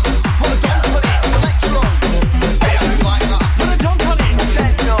like that one? Put a donk on it. Electro. Hey, I do like that. Put a donk on it.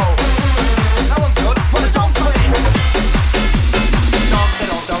 Techno. That one's good. Put a donk on it. Donk,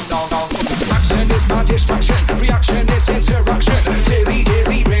 donk, donk, donk, donk. Action is my distraction. Reaction is interaction. Daily,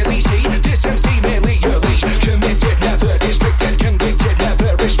 daily, really see. This MC mainly yearly. Committed, never districted. Convicted,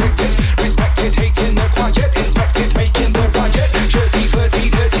 never restricted. Respected, hating the quiet. Inspected, making the riot. Shirty, flirty,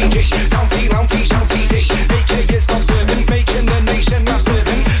 dirty G. Downty, lounty, shouty Z. AK is observant, making the nation massive.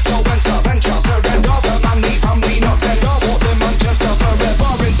 So enter, venture, surrender. The manly family, not tender. What the Manchester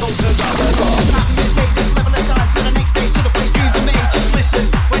forever. Insulters are ever. Take this level of time to the next stage, to the place dreams are made. Just listen,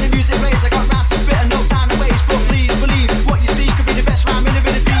 when the music plays, I got round to spit and no time to waste. But please believe what you see could be the best rhyming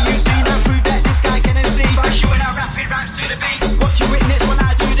ability you've seen. And prove that this guy can MC by shooting out rapid rhymes to the beat. What you witness when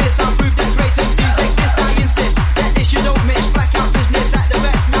I do this, I'll prove that great MCs exist. I insist that this you don't miss. Blackout business at the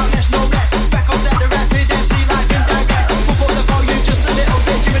best. Now let's no rest. Back on set, the rapid MC live and direct. We'll put the volume just a little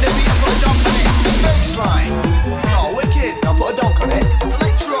bit. Give me the beat and put a donk on it. Baseline, oh wicked. Now put a donk on it.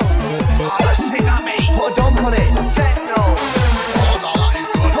 Electro, oh that's sick at me. Put a donk on it. Techno, oh no that is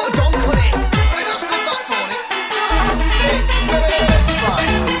good. Put a donk on it. Hey, that's good, that Tony. Sick.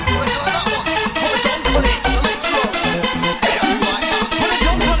 Baseline, where do you like that one? Put a donk on it. Electro, hey I do like that. Put a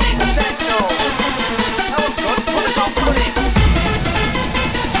donk on it. Techno, that one's good. Put a donk on it.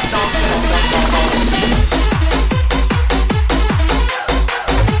 Donk, donk, donk, donk, donk.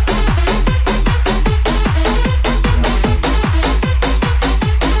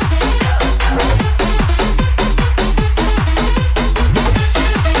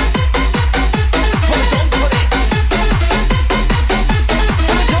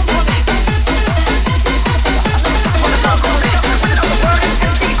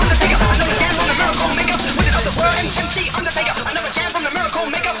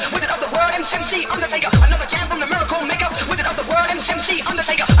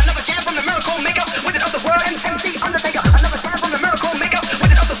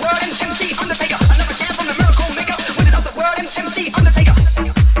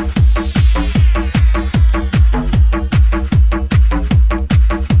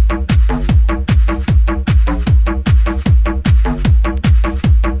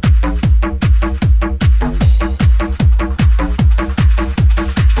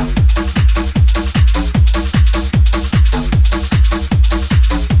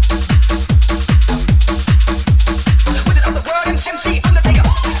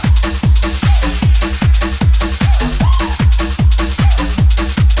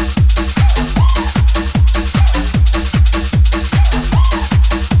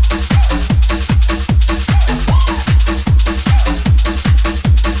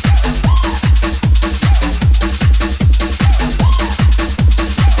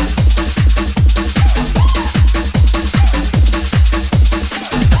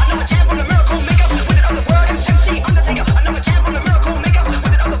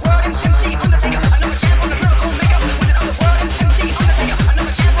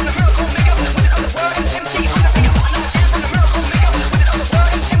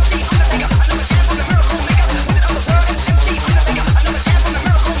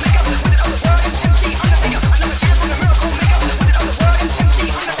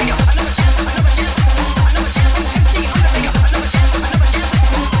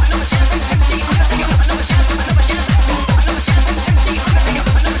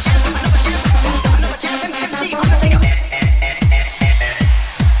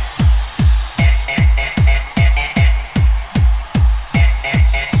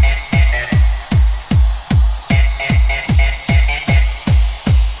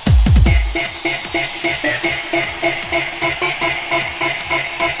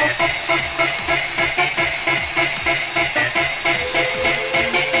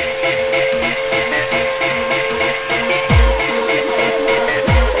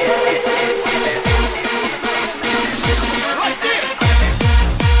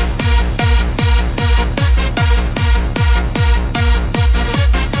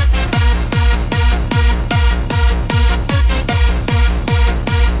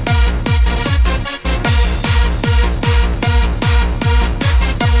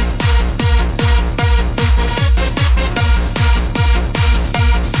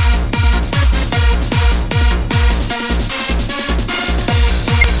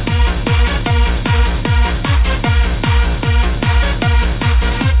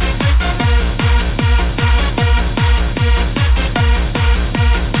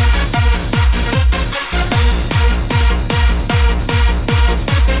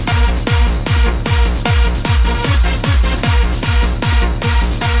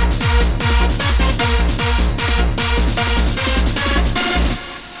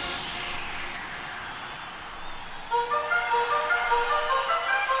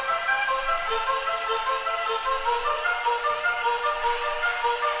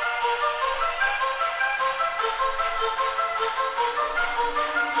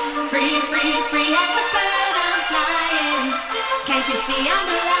 Free, free, free as a bird I'm flying. Can't you see I'm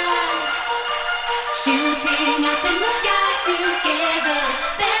alive? Shooting up in the sky together.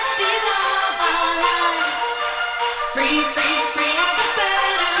 Best is of our lives. Free, free, free as a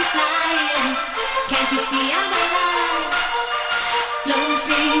bird I'm flying. Can't you see I'm alive?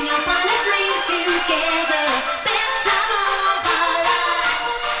 Floating up on a dream together. Best time of our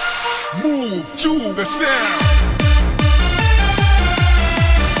lives. Move to the sound.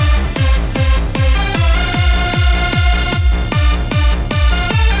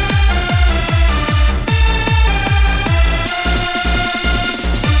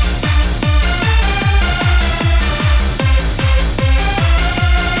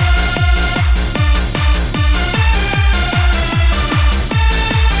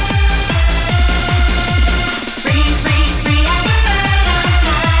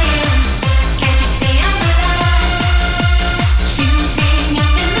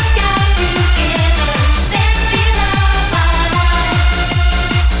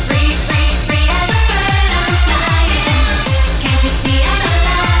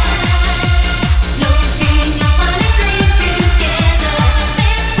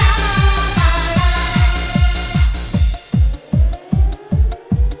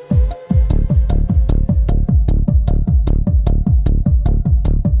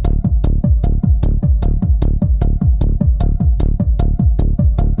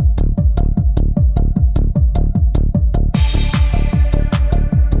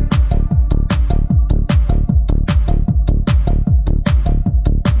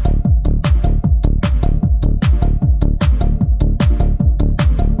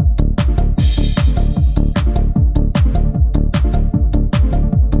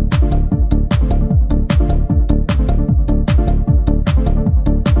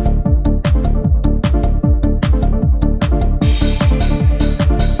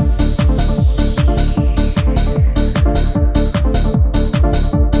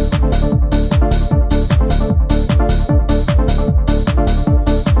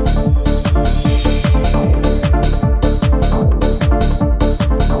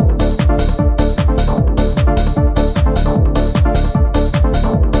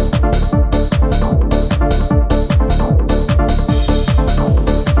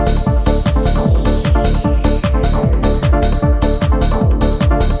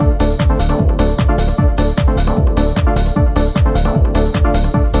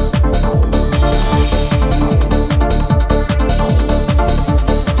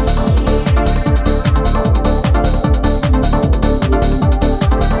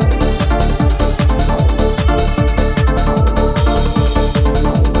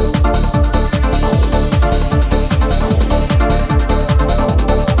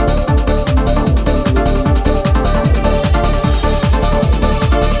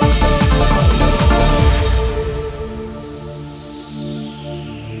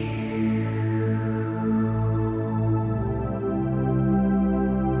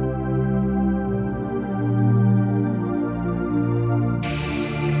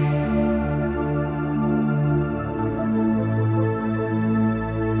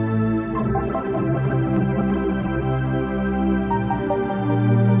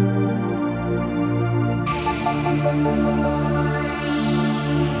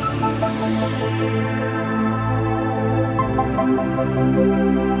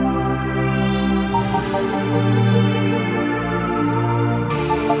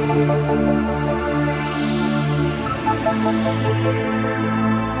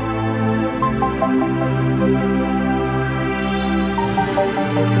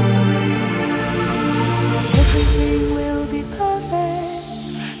 Everything will be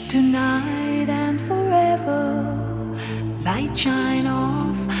perfect tonight and forever. Light shine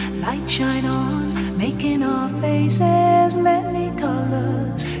off, light shine on, making our faces many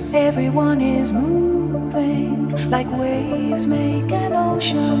colors. Everyone is moving like waves make an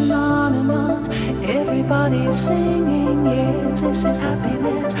ocean on and on. Everybody's singing, yes, this is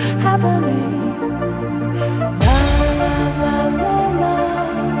happiness happening. La la la la la,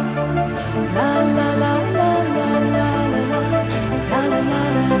 la la la la la la la, la la la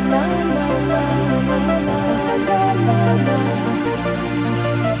la la la.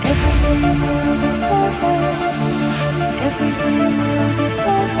 Everything will be perfect. Everything will be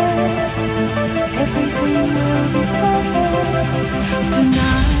perfect. Everything will be perfect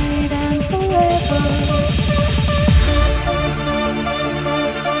tonight and forever.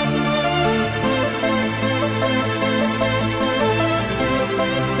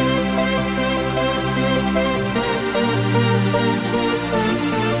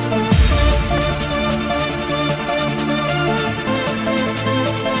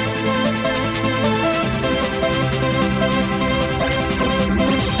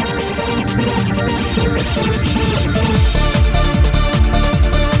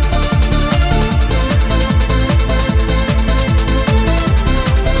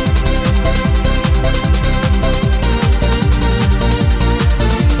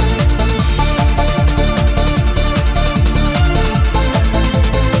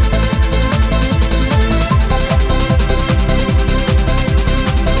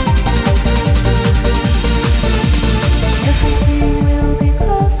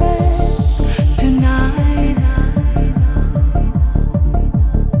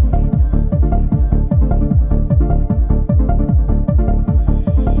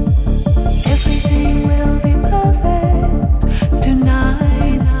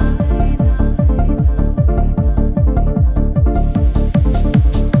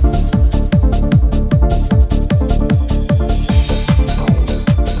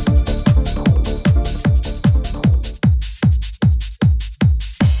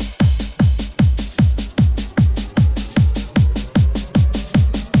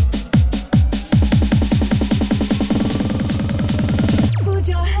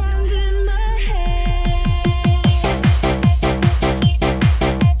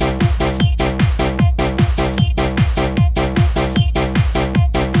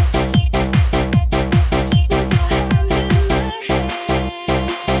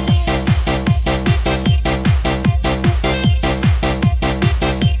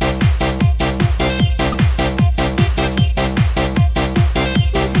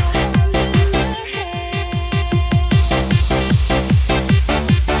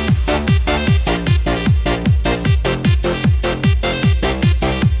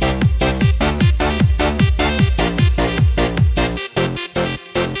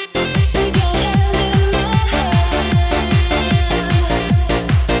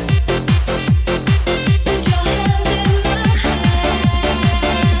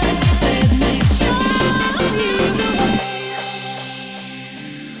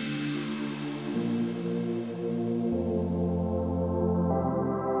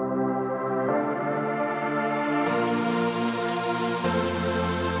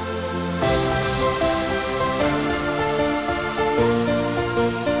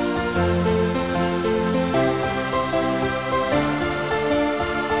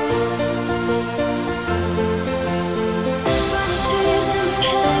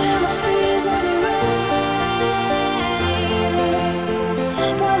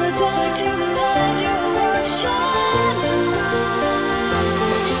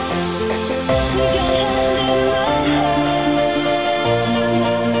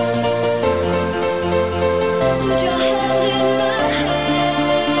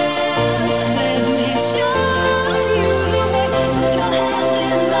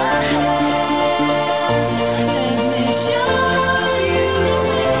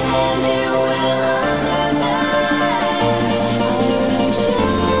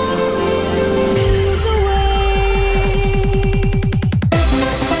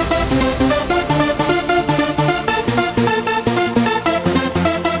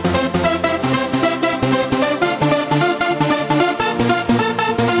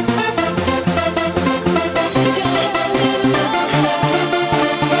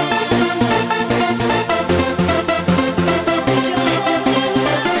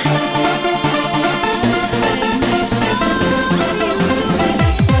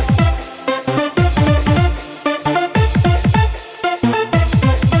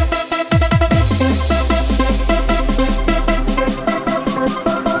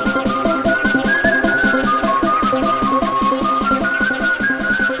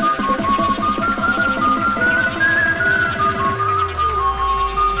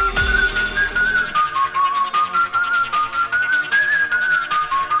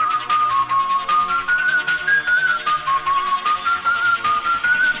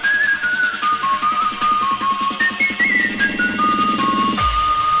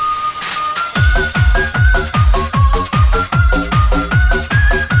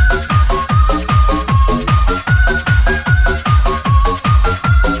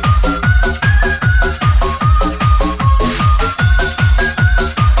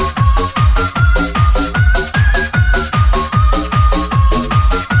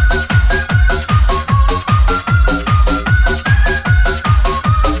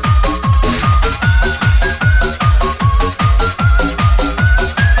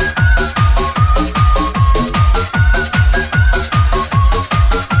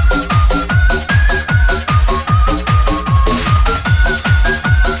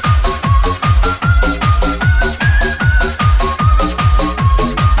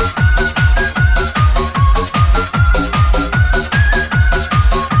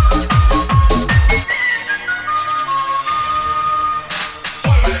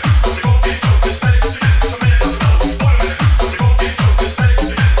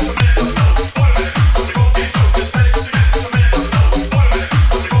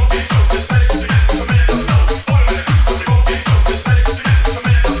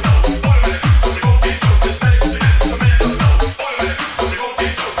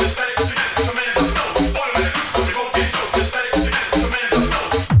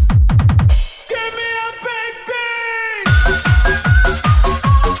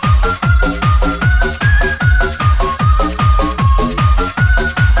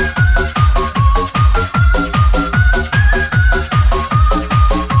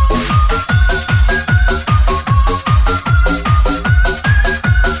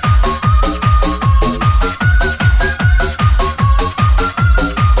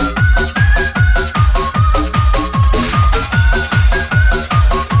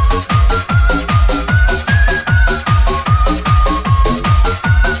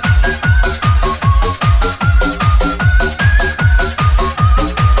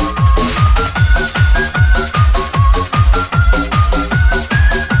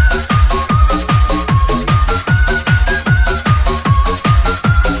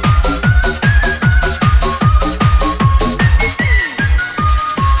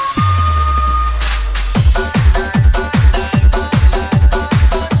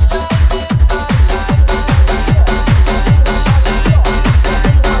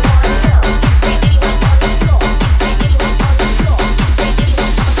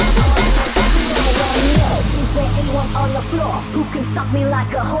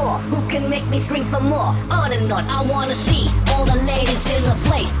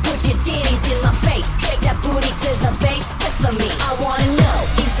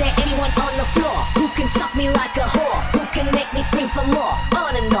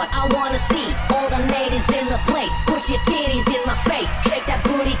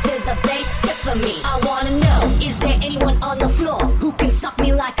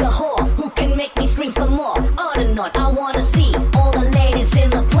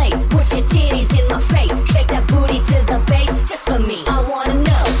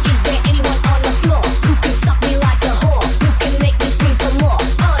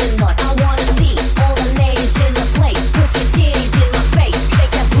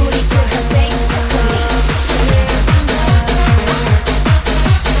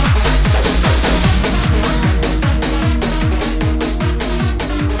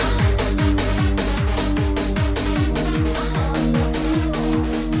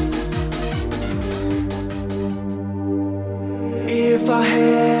 I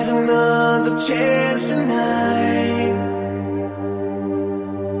had another chance tonight,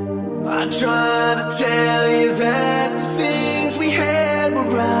 I'd try to tell you that the things we had were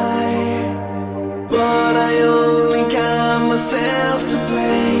right, but I only got myself to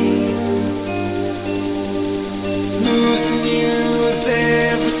blame. Losing you is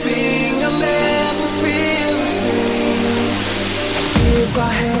everything, I'll never feel the same. If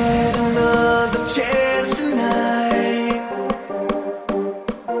I had another chance tonight,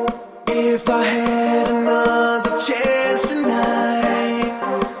 if I had another chance tonight,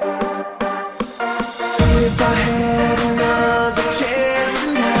 if I had another chance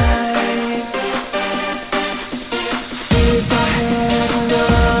tonight, if I had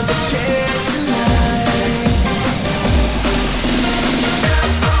another chance tonight.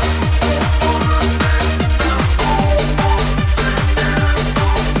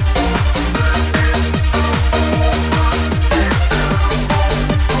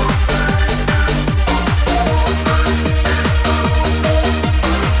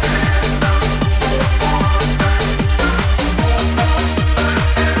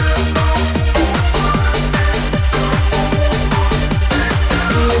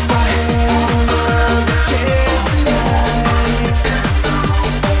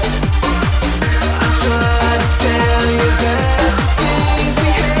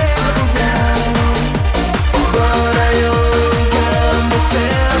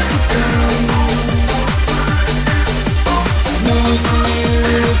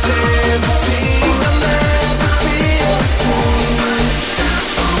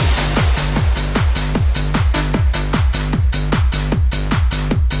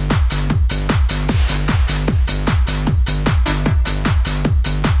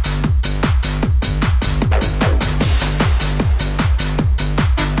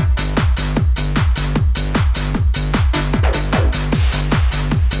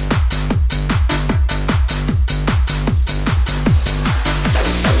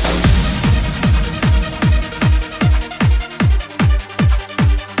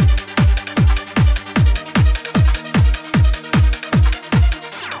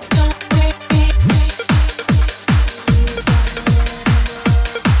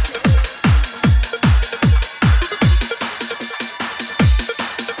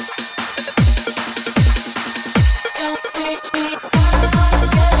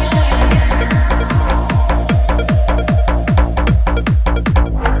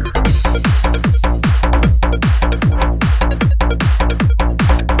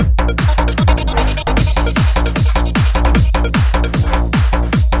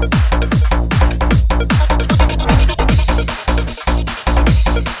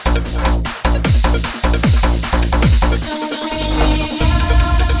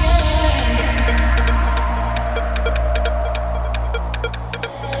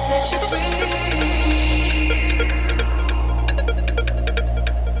 Set you free.